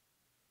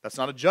 That's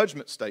not a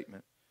judgment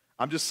statement.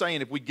 I'm just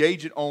saying if we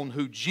gauge it on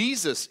who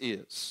Jesus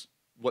is,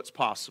 what's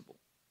possible.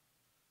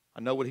 I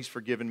know what he's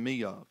forgiven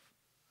me of.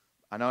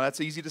 I know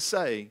that's easy to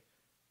say.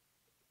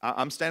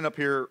 I'm standing up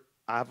here,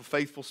 I have a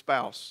faithful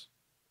spouse.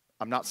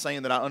 I'm not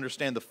saying that I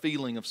understand the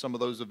feeling of some of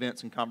those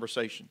events and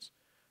conversations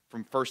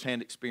from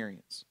firsthand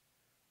experience.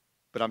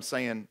 But I'm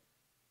saying,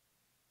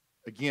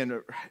 again,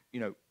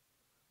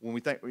 when we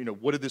think,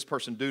 what did this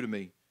person do to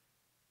me?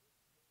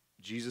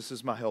 Jesus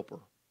is my helper.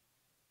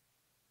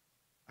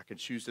 I can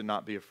choose to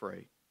not be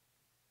afraid.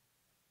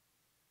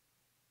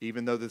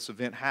 Even though this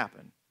event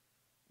happened,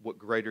 what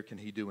greater can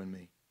he do in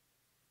me?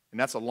 And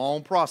that's a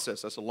long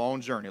process. That's a long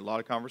journey, a lot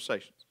of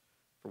conversations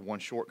for one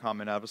short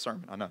comment out of a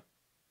sermon, I know.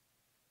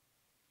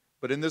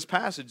 But in this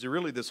passage,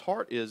 really this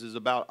heart is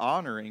about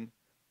honoring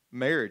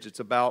marriage.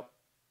 It's about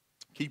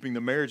keeping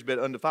the marriage bed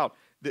undefiled.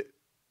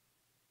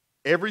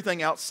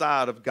 Everything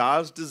outside of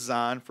God's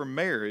design for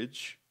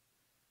marriage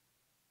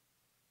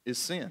is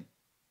sin.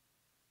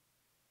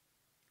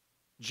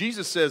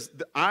 Jesus says,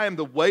 I am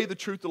the way, the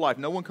truth, the life.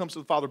 No one comes to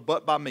the Father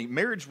but by me.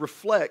 Marriage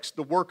reflects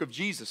the work of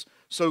Jesus.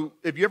 So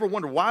if you ever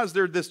wonder, why is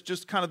there this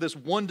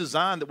one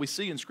design that we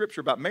see in Scripture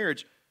about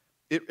marriage?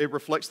 It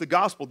reflects the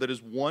gospel that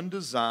is one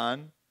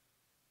design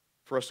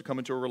for us to come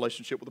into a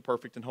relationship with a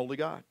perfect and holy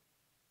God.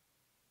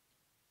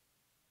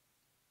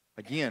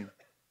 Again,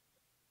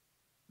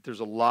 there's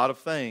a lot of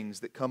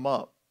things that come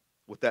up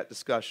with that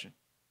discussion.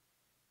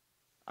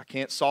 I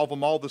can't solve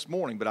them all this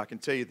morning, but I can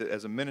tell you that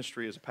as a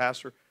ministry, as a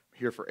pastor, I'm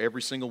here for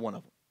every single one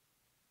of them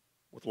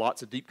with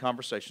lots of deep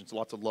conversations,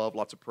 lots of love,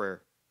 lots of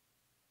prayer,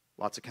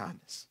 lots of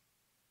kindness.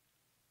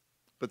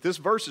 But this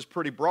verse is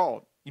pretty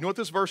broad. You know what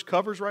this verse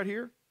covers right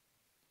here?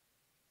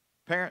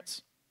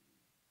 Parents,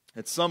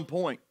 at some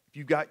point, if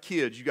you've got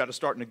kids, you've got to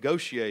start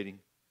negotiating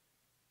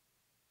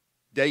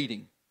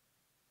dating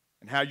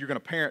and how you're going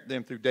to parent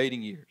them through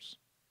dating years.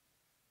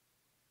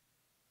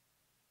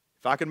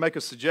 If I can make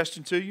a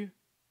suggestion to you,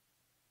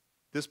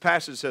 this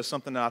passage says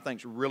something that I think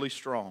is really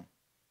strong.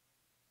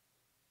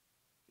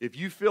 If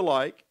you feel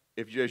like,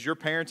 as you're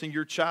parenting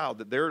your child,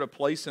 that they're at a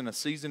place in a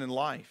season in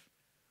life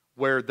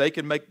where they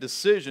can make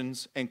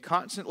decisions and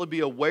constantly be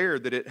aware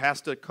that it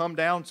has to come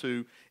down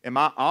to, am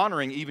I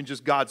honoring even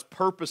just God's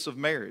purpose of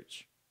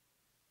marriage?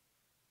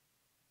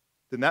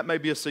 Then that may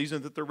be a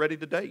season that they're ready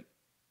to date.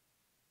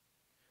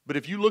 But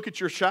if you look at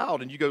your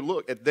child and you go,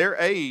 look, at their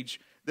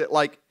age, that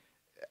like,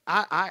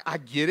 I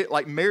get it.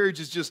 Like marriage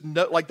is just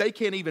like they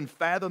can't even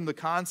fathom the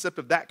concept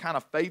of that kind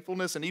of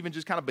faithfulness, and even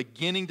just kind of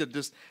beginning to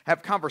just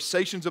have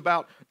conversations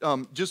about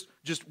just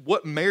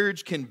what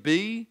marriage can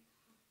be.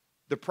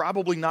 They're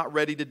probably not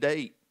ready to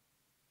date.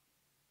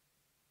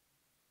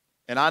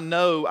 And I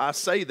know I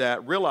say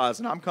that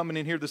realizing I'm coming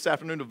in here this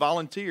afternoon to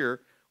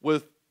volunteer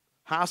with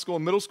high school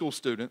and middle school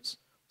students.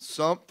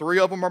 3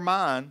 of them are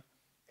mine,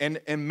 and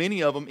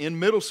many of them in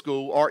middle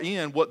school are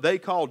in what they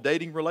call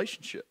dating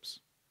relationships.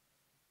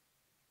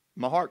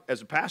 My heart,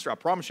 as a pastor, I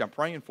promise you, I'm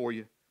praying for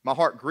you. My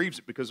heart grieves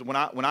it because when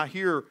I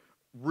hear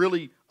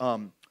really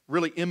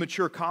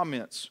immature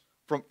comments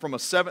from a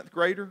 7th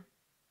grader,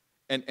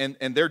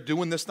 and they're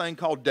doing this thing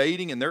called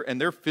dating, and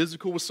they're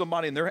physical with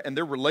somebody, and they're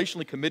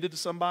relationally committed to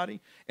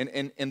somebody,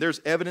 and there's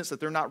evidence that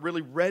they're not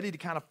really ready to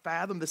kind of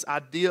fathom this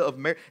idea of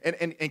marriage,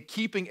 and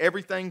keeping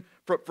everything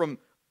from.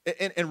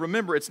 And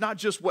remember, it's not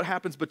just what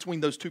happens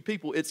between those two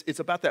people. It's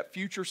about that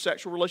future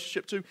sexual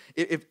relationship too.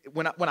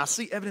 When I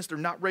see evidence they're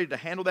not ready to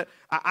handle that,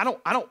 I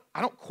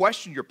don't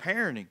question your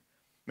parenting.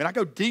 Man, I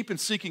go deep in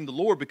seeking the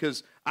Lord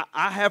because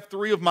I have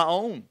 3 of my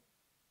own.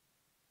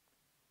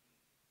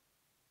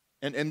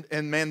 And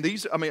man,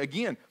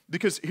 again,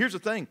 because here's the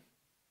thing.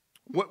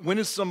 When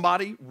is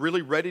somebody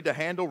really ready to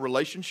handle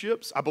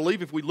relationships? I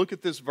believe if we look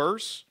at this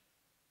verse,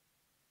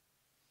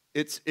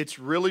 it's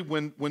really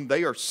when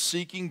they are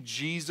seeking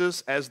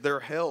Jesus as their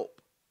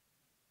help.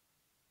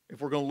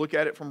 If we're going to look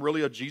at it from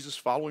really a Jesus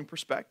following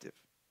perspective.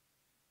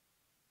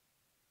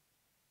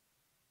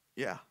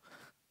 Yeah.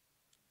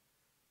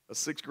 A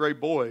 6th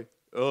grade boy,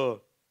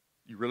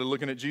 you really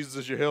looking at Jesus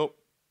as your help?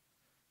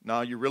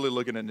 No, you're really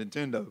looking at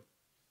Nintendo.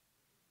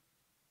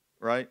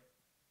 Right?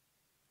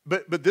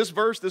 But this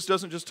verse, this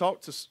doesn't just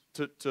talk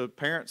to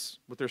parents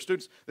with their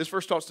students. This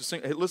verse talks to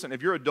hey, listen,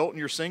 if you're an adult and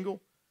you're single,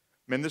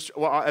 man,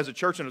 as a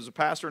church and as a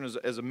pastor and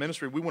as a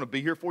ministry, we want to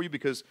be here for you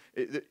because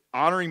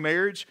honoring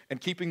marriage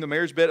and keeping the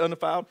marriage bed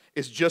undefiled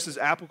is just as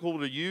applicable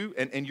to you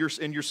and your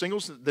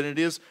singles than it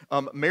is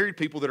married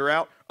people that are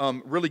out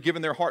really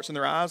giving their hearts and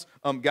their eyes,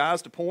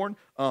 guys to porn,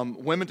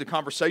 women to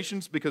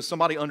conversations because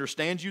somebody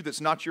understands you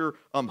that's not your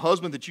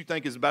husband that you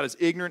think is about as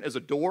ignorant as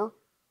a door.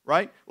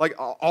 Right? Like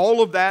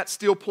all of that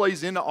still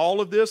plays into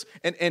all of this.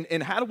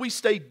 And how do we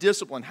stay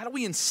disciplined? How do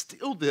we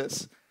instill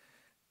this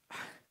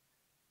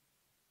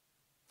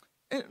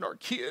in our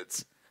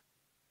kids?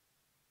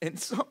 And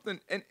something,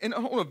 and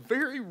on a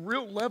very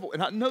real level,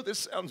 and I know this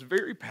sounds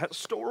very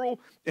pastoral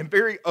and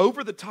very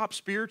over-the-top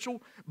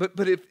spiritual, but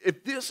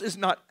if this is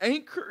not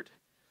anchored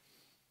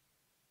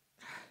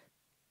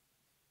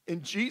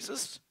in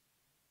Jesus,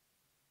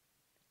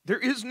 there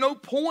is no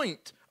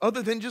point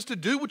other than just to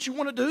do what you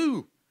want to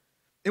do.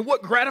 And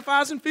what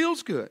gratifies and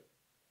feels good.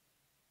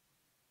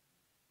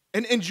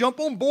 and jump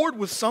on board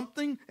with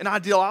something, an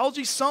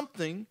ideology,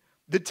 something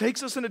that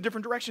takes us in a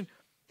different direction.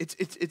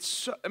 It's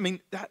so, I mean,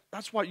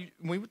 that's why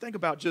when we think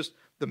about just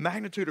the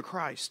magnitude of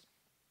Christ,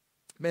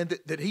 man,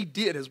 that he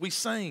did as we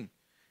sang.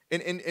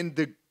 And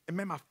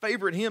man, my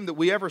favorite hymn that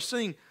we ever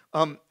sing,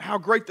 How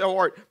Great Thou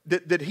Art,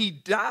 that he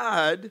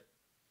died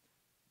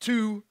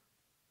to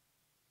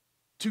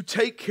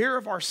take care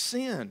of our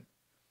sin.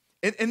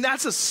 And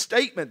that's a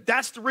statement.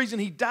 That's the reason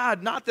he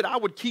died. Not that I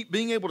would keep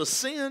being able to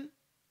sin,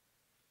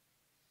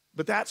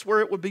 but that's where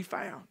it would be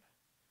found.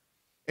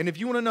 And if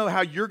you want to know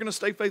how you're going to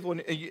stay faithful,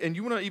 and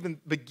you want to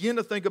even begin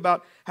to think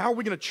about how are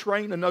we going to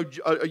train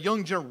a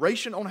young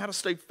generation on how to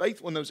stay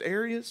faithful in those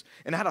areas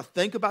and how to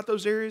think about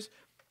those areas,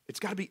 it's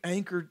got to be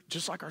anchored,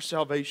 just like our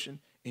salvation,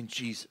 in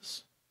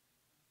Jesus.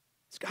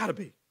 It's got to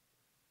be.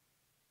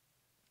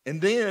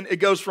 And then it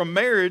goes from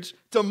marriage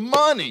to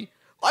money.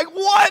 Like,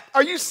 what?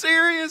 Are you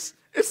serious?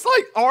 It's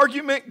like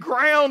argument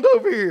ground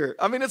over here.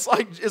 I mean, it's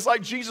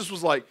like Jesus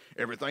was like,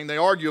 everything they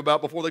argue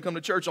about before they come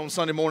to church on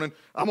Sunday morning,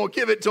 I'm going to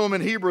give it to them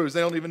in Hebrews.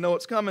 They don't even know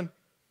it's coming.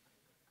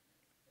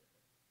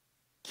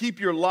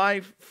 Keep your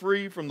life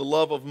free from the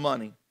love of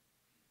money.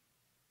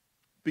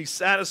 Be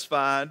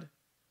satisfied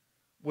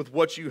with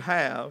what you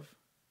have,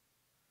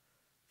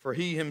 for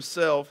he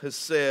himself has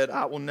said,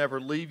 I will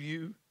never leave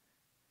you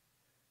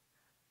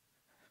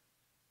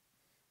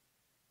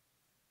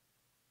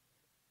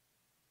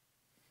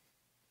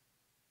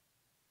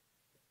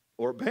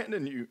or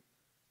abandon you.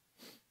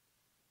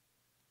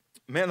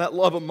 Man, that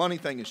love of money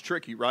thing is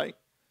tricky, right?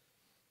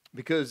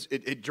 Because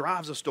it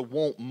drives us to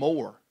want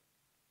more.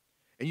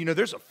 And you know,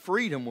 there's a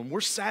freedom when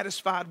we're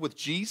satisfied with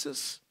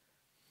Jesus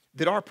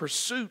that our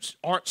pursuits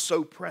aren't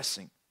so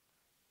pressing.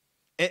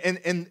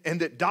 And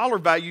that dollar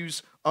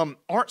values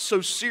aren't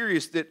so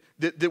serious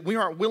that we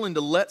aren't willing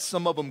to let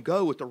some of them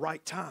go at the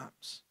right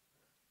times.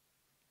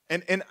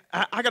 And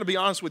I got to be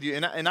honest with you,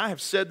 and I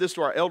have said this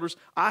to our elders.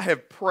 I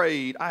have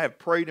prayed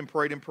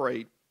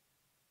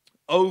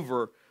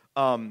over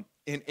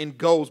in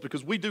goals,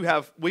 because we do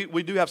have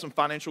some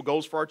financial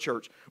goals for our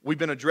church. We've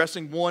been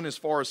addressing one as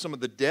far as some of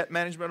the debt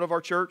management of our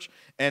church,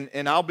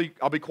 and I'll be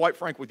quite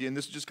frank with you. And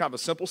this is just kind of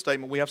a simple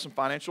statement. We have some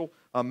financial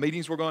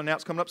meetings we're going to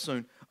announce coming up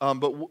soon.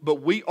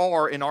 But we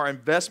are, in our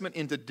investment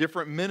into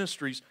different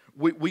ministries,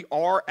 we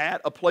are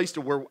at a place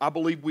to where I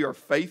believe we are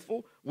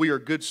faithful. We are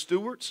good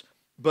stewards.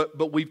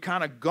 But we've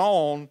kind of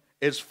gone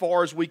as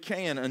far as we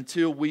can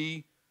until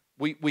we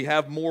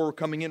have more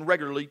coming in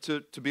regularly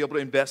to be able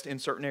to invest in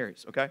certain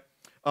areas, okay?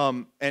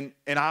 And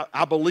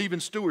I believe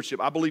in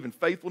stewardship. I believe in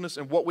faithfulness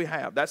and what we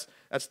have. That's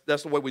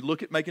the way we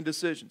look at making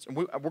decisions. And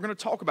we're going to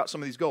talk about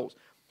some of these goals.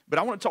 But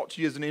I want to talk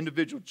to you as an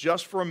individual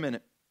just for a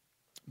minute,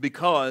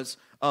 because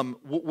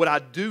what I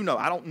do know,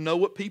 I don't know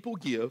what people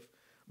give,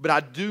 but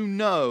I do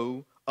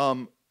know,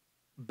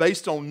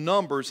 based on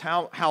numbers,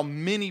 how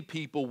many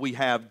people we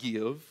have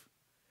give,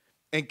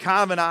 and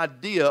kind of an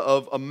idea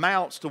of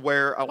amounts to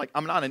where, like,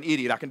 I'm not an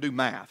idiot. I can do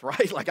math,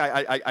 right? Like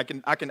I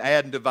can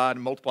add and divide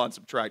and multiply and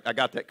subtract. I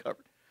got that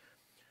covered.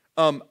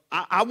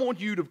 I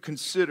want you to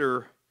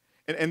consider,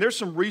 and there's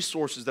some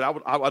resources that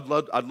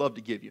I'd love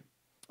to give you,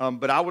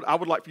 but I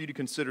would like for you to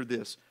consider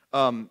this.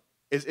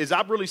 As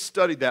I've really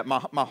studied that,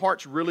 my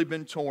heart's really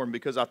been torn,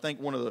 because I think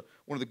one of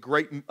the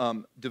great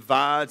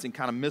divides and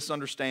kind of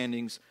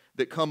misunderstandings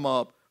that come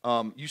up.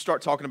 You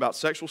start talking about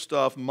sexual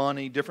stuff,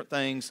 money, different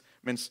things.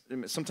 I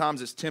mean,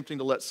 sometimes it's tempting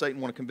to let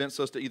Satan want to convince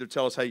us to either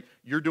tell us, hey,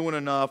 you're doing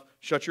enough,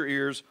 shut your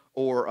ears,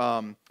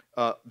 or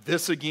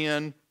this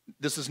again,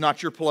 this is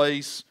not your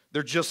place.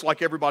 They're just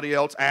like everybody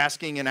else,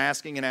 asking and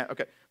asking and asking.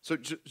 Okay, so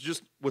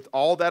just with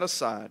all that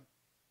aside,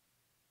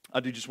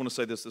 I do just want to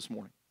say this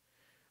morning.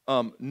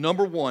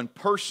 Number one,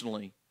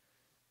 personally,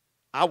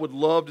 I would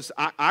love to,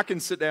 I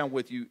can sit down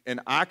with you and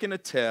I can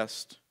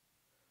attest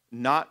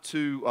not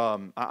to,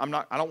 I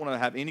don't want to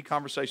have any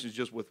conversations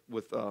just with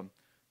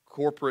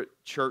corporate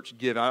church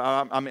giving.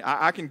 I mean,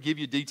 I can give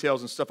you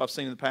details and stuff I've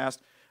seen in the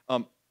past.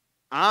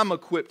 I'm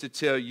equipped to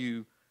tell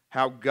you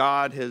how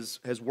God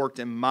has worked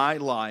in my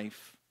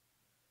life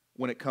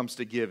when it comes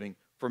to giving,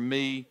 for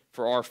me,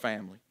 for our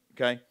family,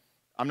 okay?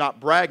 I'm not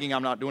bragging,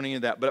 I'm not doing any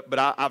of that, but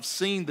I've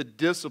seen the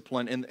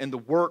discipline and the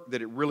work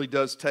that it really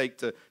does take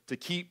to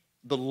keep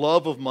the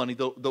love of money,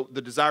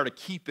 the desire to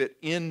keep it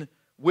in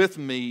with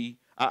me.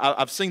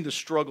 I've seen the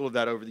struggle of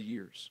that over the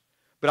years.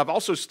 But I've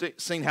also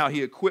seen how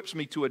he equips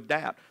me to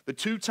adapt. The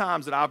 2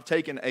 times that I've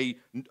taken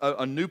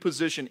a new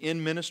position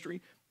in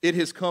ministry, it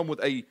has come with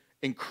an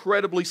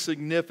incredibly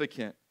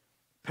significant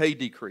pay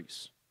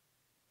decrease.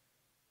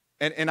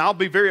 And I'll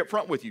be very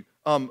upfront with you.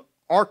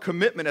 Our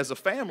commitment as a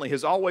family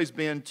has always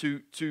been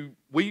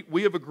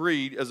we have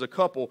agreed as a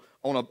couple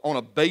on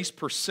a base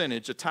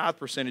percentage, a tithe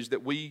percentage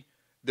that we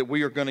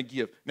are going to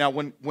give. Now,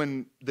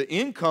 when the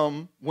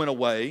income went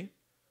away,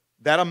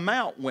 that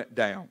amount went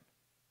down.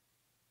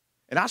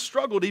 And I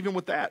struggled even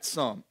with that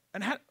some.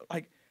 And how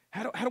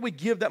do we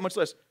give that much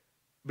less?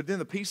 But then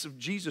the peace of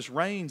Jesus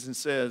reigns and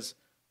says,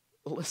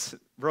 listen,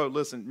 bro,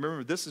 listen.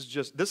 Remember, this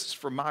is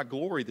for my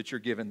glory that you're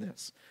giving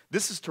this.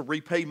 This is to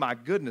repay my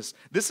goodness.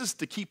 This is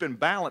to keep in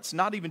balance,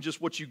 not even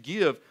just what you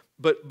give,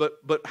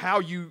 but how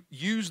you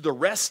use the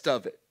rest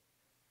of it.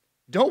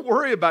 Don't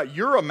worry about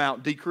your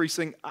amount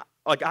decreasing.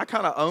 I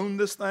kind of own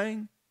this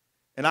thing,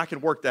 and I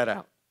can work that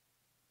out.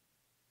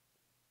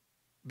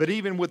 But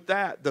even with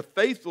that, the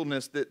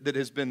faithfulness that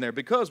has been there,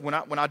 because when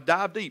I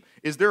dive deep,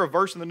 is there a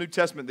verse in the New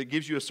Testament that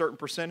gives you a certain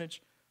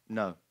percentage?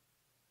 No.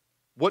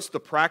 What's the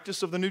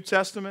practice of the New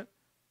Testament?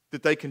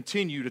 That they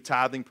continue to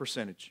tithing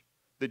percentage.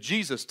 That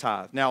Jesus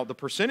tithed. Now, the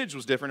percentage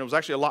was different. It was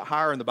actually a lot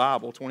higher in the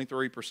Bible,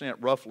 23%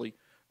 roughly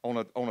on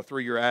a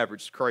 3-year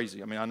average. It's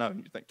crazy. I mean, I know.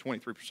 You think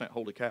 23%,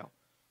 holy cow.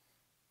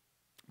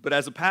 But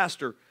as a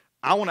pastor,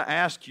 I want to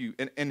ask you,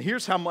 and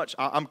here's how much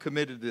I'm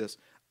committed to this.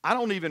 I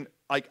don't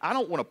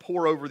want to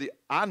pour over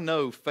I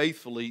know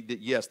faithfully that,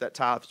 yes, that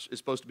tithe is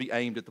supposed to be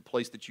aimed at the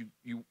place that you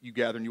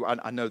gather, and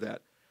I know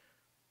that.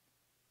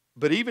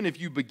 But even if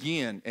you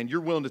begin and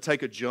you're willing to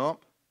take a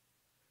jump,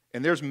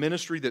 and there's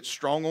ministry that's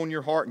strong on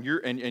your heart,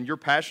 and you're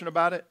passionate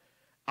about it,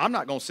 I'm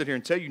not going to sit here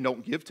and tell you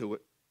don't give to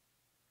it.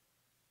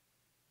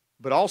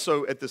 But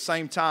also at the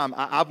same time,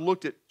 I've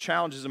looked at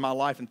challenges in my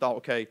life and thought,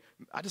 okay,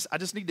 I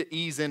just need to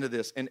ease into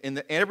this.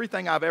 And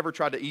everything I've ever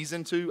tried to ease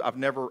into, I've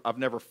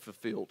never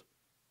fulfilled.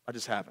 I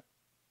just haven't.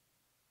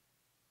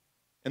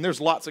 And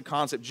there's lots of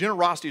concepts.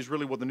 Generosity is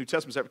really what the New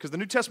Testament is after, because the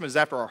New Testament is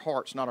after our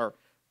hearts, not a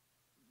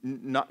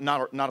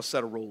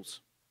set of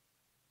rules.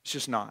 It's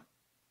just not.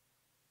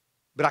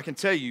 But I can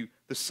tell you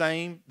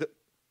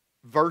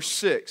verse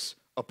 6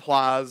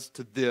 applies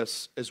to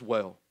this as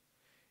well.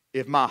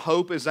 If my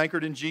hope is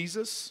anchored in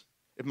Jesus,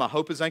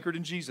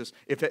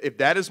 if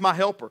that is my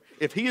helper,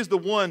 if he is the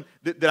one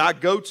that I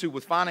go to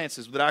with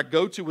finances, that I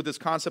go to with this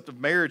concept of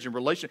marriage and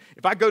relationship,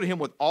 if I go to him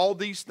with all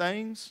these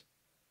things,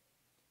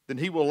 then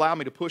he will allow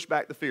me to push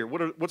back the fear.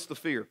 What's the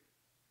fear?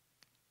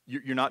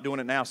 You're not doing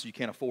it now, so you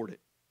can't afford it.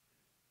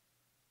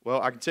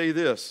 Well, I can tell you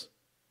this.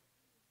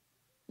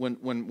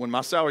 When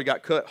my salary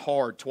got cut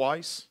hard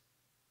twice,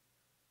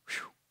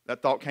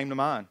 that thought came to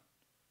mind.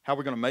 How are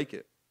we going to make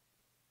it?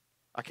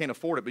 I can't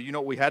afford it. But you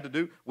know what we had to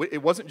do?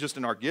 It wasn't just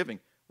in our giving.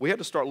 We had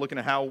to start looking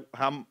at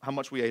how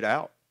much we ate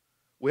out.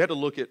 We had to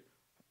look at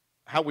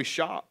how we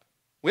shop.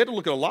 We had to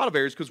look at a lot of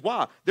areas, because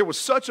why? There was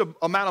such an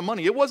amount of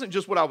money. It wasn't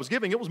just what I was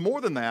giving. It was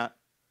more than that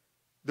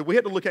we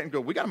had to look at and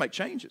go, we got to make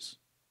changes.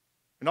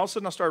 And all of a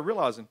sudden I started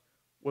realizing,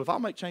 well, if I'll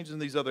make changes in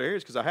these other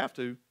areas because I have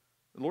to,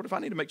 Lord, if I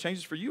need to make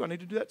changes for you, I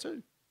need to do that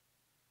too.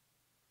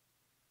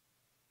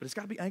 But it's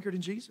got to be anchored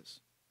in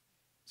Jesus.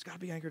 It's got to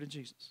be anchored in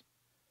Jesus.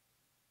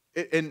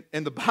 And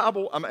the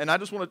Bible, and I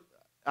just want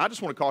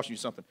to caution you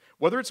something.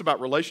 Whether it's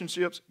about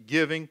relationships,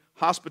 giving,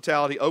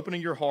 hospitality,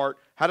 opening your heart,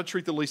 how to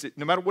treat the least,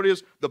 no matter what it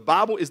is, the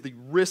Bible is the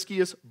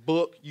riskiest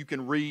book you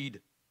can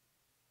read.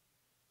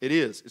 It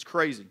is. It's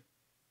crazy.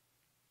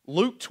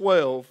 Luke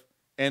 12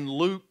 and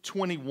Luke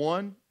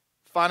 21,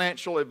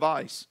 financial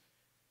advice.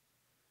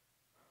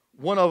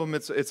 One of them,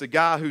 it's a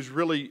guy he's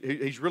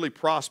really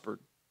prospered.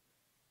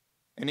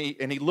 And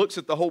he looks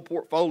at the whole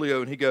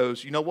portfolio and he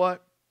goes, you know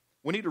what?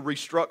 We need to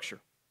restructure.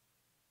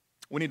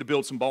 We need to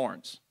build some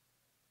barns.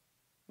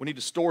 We need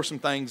to store some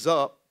things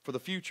up for the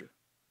future.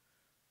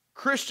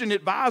 Christian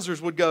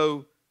advisors would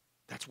go,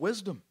 that's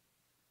wisdom.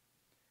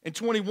 In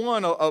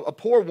 21, a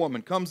poor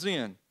woman comes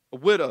in, a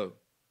widow,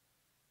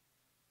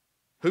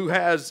 who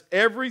has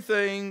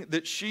everything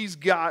that she's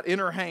got in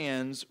her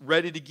hands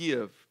ready to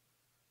give.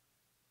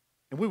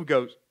 And we would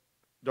go,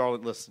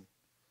 darling, listen,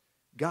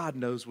 God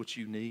knows what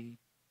you need.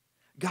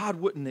 God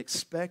wouldn't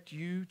expect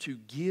you to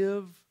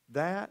give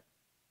that.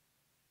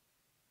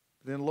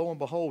 Then lo and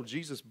behold,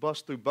 Jesus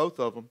busts through both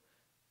of them.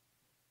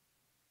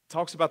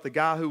 Talks about the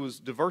guy who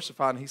was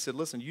diversifying. He said,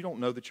 listen, you don't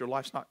know that your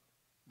life's not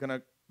going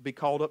to be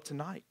called up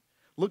tonight.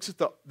 Looks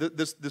at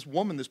this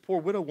woman, this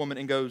poor widow woman,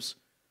 and goes,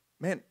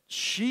 man,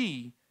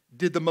 she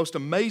did the most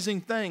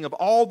amazing thing of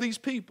all these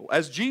people.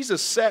 As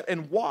Jesus sat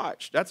and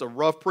watched, that's a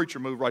rough preacher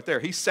move right there.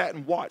 He sat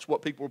and watched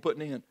what people were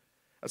putting in.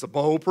 That's a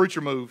bold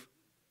preacher move.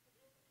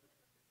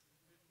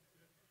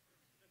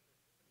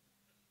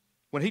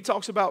 When he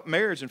talks about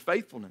marriage and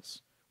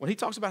faithfulness, when he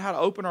talks about how to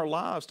open our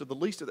lives to the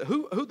least of them,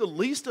 who the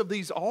least of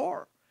these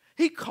are,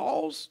 he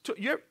calls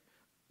to,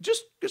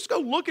 just go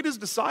look at his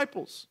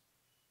disciples.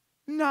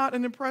 Not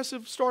an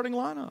impressive starting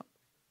lineup.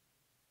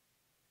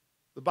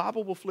 The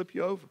Bible will flip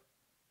you over.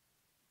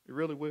 It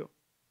really will.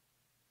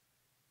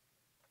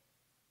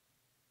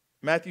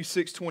 Matthew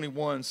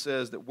 6:21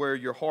 says that where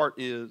your heart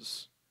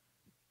is,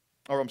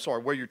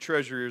 where your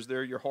treasure is,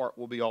 there your heart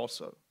will be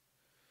also.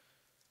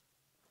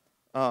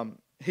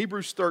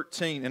 Hebrews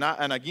 13,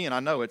 and again, I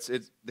know it's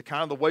the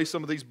kind of the way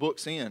some of these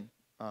books end.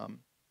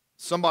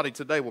 Somebody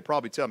today will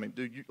probably tell me,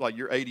 dude,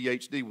 your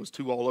ADHD was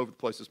too all over the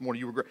place this morning.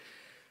 You were great.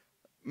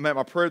 Man,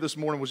 my prayer this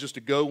morning was just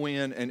to go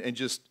in and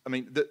just,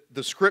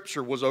 the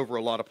Scripture was over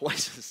a lot of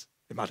places,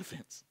 in my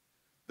defense.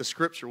 The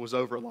Scripture was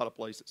over a lot of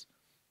places.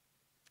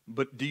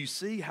 But do you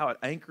see how it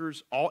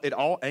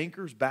all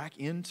anchors back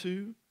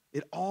into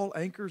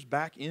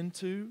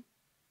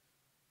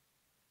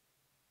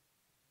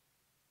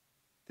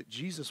that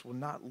Jesus will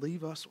not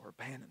leave us or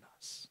abandon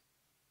us.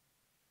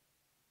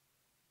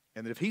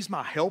 And that if He's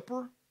my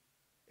helper,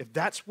 if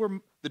that's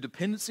where the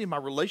dependency in my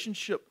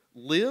relationship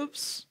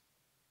lives,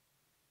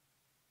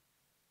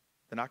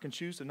 then I can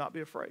choose to not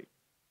be afraid.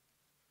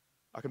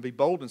 I can be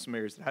bold in some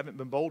areas that I haven't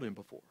been bold in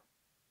before.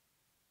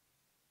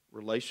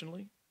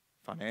 Relationally,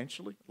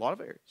 financially, a lot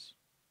of areas.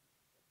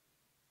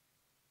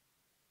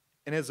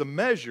 And as a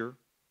measure,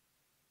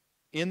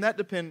 in that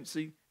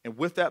dependency and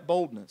with that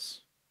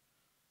boldness,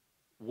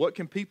 what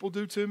can people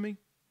do to me?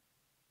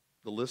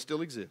 The list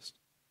still exists.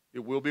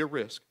 It will be a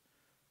risk.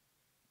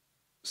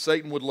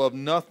 Satan would love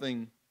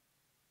nothing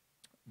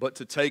but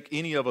to take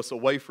any of us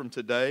away from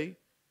today.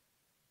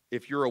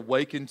 If you're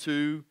awakened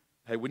to,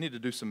 hey, we need to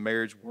do some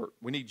marriage work.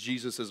 We need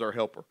Jesus as our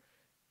helper.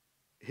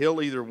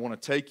 He'll either want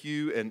to take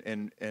you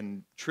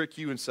and trick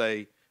you and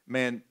say,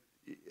 man,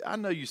 I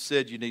know you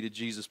said you needed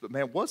Jesus, but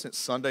man, wasn't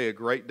Sunday a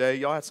great day?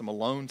 Y'all had some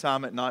alone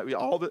time at night.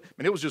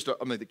 It was just,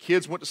 the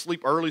kids went to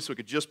sleep early so it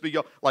could just be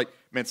y'all. Like,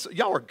 man,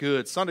 y'all are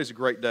good. Sunday's a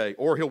great day.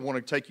 Or he'll want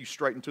to take you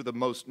straight into the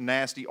most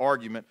nasty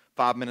argument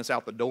 5 minutes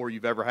out the door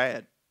you've ever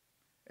had.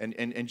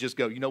 And just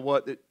go, you know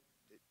what?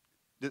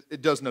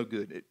 It does no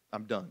good.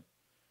 I'm done.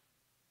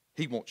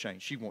 He won't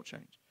change. She won't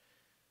change.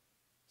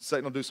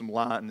 Satan will do some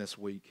lying this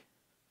week.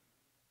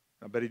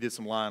 I bet he did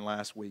some lying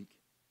last week.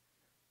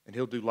 And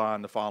he'll do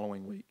lying the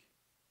following week.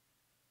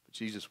 But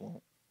Jesus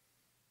won't.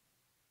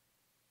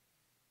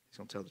 He's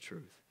going to tell the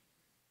truth.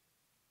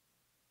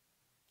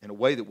 In a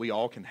way that we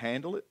all can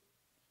handle it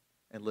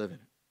and live in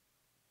it.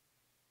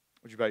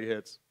 Would you bow your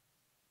heads?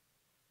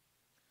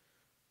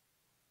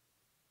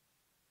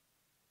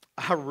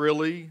 I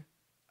really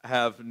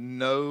have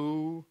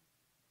no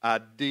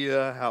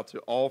idea how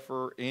to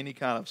offer any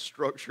kind of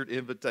structured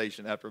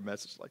invitation after a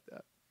message like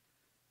that.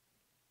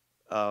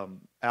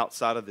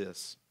 Outside of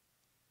this.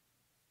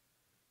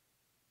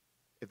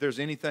 If there's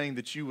anything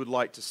that you would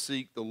like to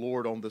seek the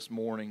Lord on this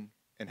morning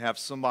and have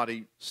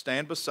somebody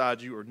stand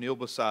beside you or kneel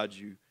beside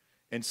you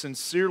and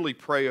sincerely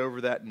pray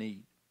over that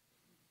need,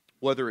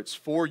 whether it's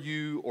for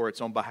you or it's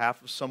on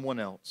behalf of someone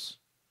else,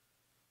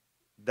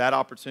 that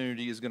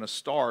opportunity is going to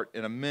start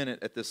in a minute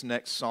at this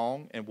next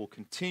song and will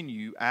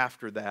continue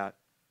after that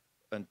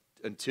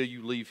until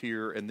you leave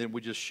here, and then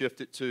we just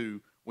shift it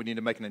to we need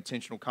to make an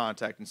intentional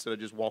contact instead of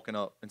just walking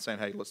up and saying,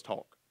 hey, let's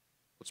talk.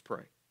 Let's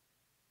pray.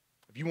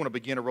 If you want to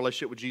begin a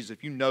relationship with Jesus,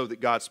 if you know that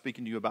God's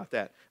speaking to you about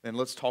that, then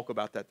let's talk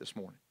about that this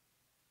morning.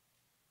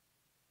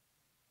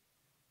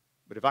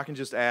 But if I can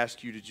just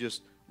ask you to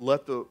just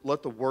let the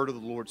word of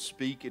the Lord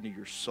speak into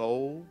your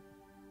soul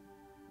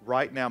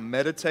right now,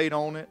 meditate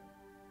on it.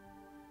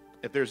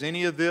 If there's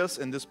any of this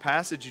in this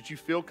passage that you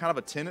feel kind of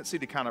a tendency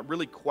to kind of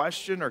really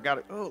question or it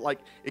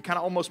kind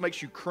of almost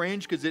makes you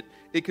cringe because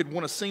it could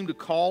want to seem to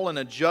call an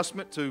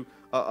adjustment to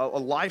a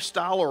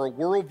lifestyle or a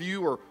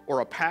worldview or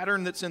a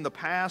pattern that's in the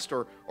past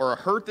or a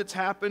hurt that's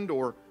happened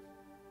or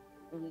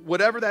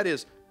whatever that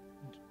is,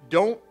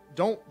 don't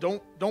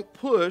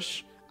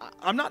push.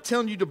 I'm not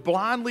telling you to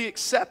blindly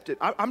accept it.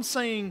 I'm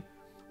saying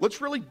let's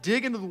really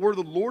dig into the word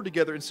of the Lord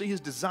together and see His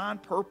design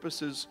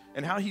purposes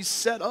and how He's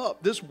set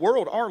up this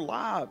world, our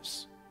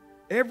lives,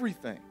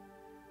 everything.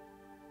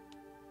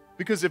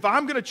 Because if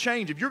I'm going to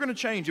change, if you're going to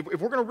change, if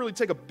we're going to really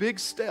take a big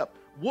step,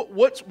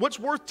 what's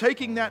worth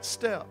taking that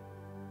step?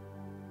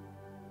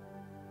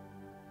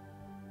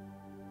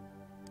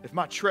 If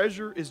my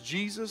treasure is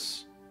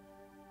Jesus,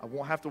 I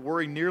won't have to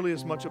worry nearly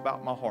as much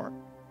about my heart.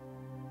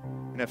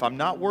 And if I'm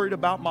not worried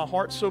about my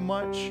heart so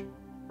much,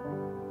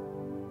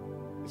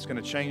 it's going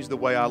to change the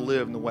way I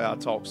live and the way I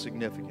talk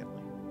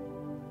significantly.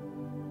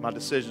 My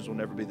decisions will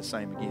never be the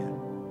same again.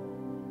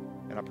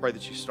 And I pray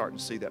that you're starting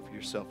to see that for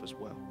yourself as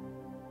well.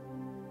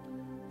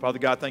 Father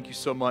God, thank you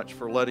so much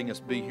for letting us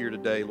be here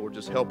today, Lord,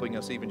 just helping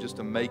us even just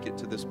to make it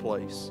to this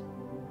place.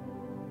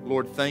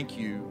 Lord, thank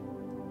you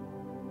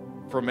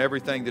from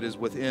everything that is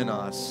within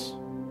us,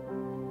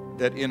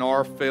 that in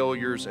our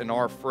failures and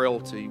our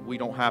frailty, we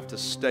don't have to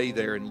stay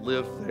there and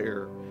live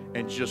there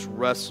and just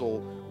wrestle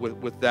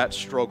with that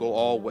struggle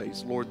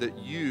always. Lord, that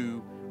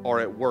you are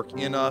at work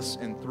in us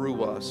and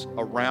through us,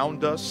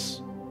 around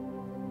us,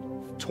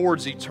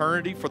 towards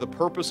eternity, for the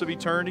purpose of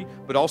eternity,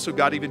 but also,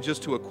 God, even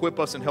just to equip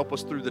us and help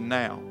us through the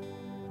now.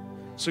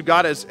 So,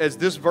 God, as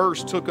this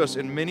verse took us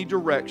in many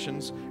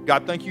directions,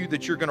 God, thank you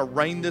that you're going to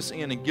rein this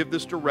in and give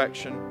this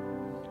direction,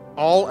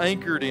 all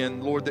anchored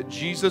in, Lord, that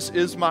Jesus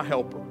is my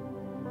helper.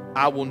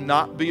 I will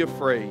not be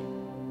afraid.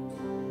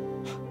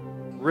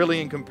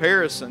 Really, in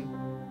comparison,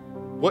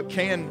 what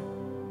can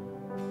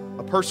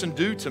a person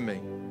do to me?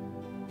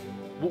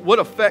 What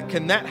effect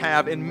can that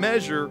have in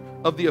measure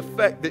of the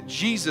effect that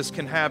Jesus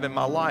can have in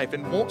my life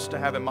and wants to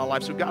have in my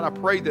life? So God, I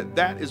pray that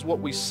that is what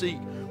we seek,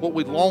 what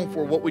we long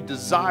for, what we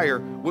desire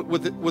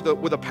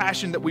with a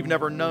passion that we've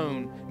never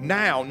known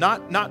now,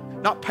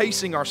 not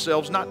pacing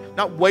ourselves,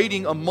 not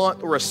waiting a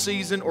month or a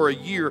season or a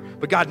year,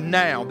 but God,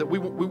 now, that we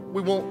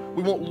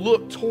won't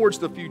look towards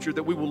the future,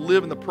 that we will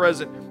live in the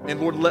present,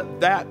 and Lord, let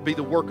that be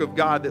the work of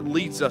God that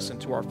leads us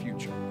into our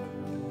future.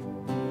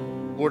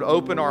 Lord,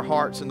 open our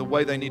hearts in the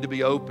way they need to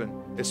be open.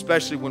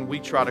 especially when we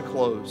try to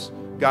close.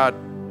 God,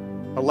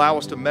 allow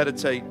us to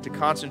meditate, to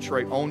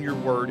concentrate on your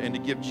word, and to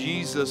give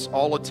Jesus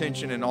all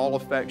attention and all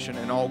affection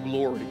and all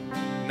glory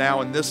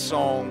now in this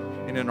song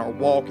and in our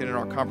walk and in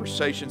our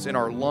conversations, in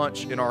our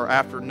lunch, in our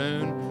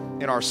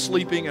afternoon, in our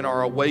sleeping and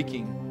our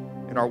awaking,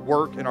 in our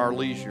work and our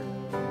leisure.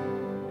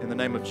 In the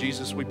name of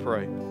Jesus we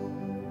pray.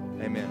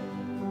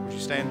 Amen. Would you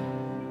stand?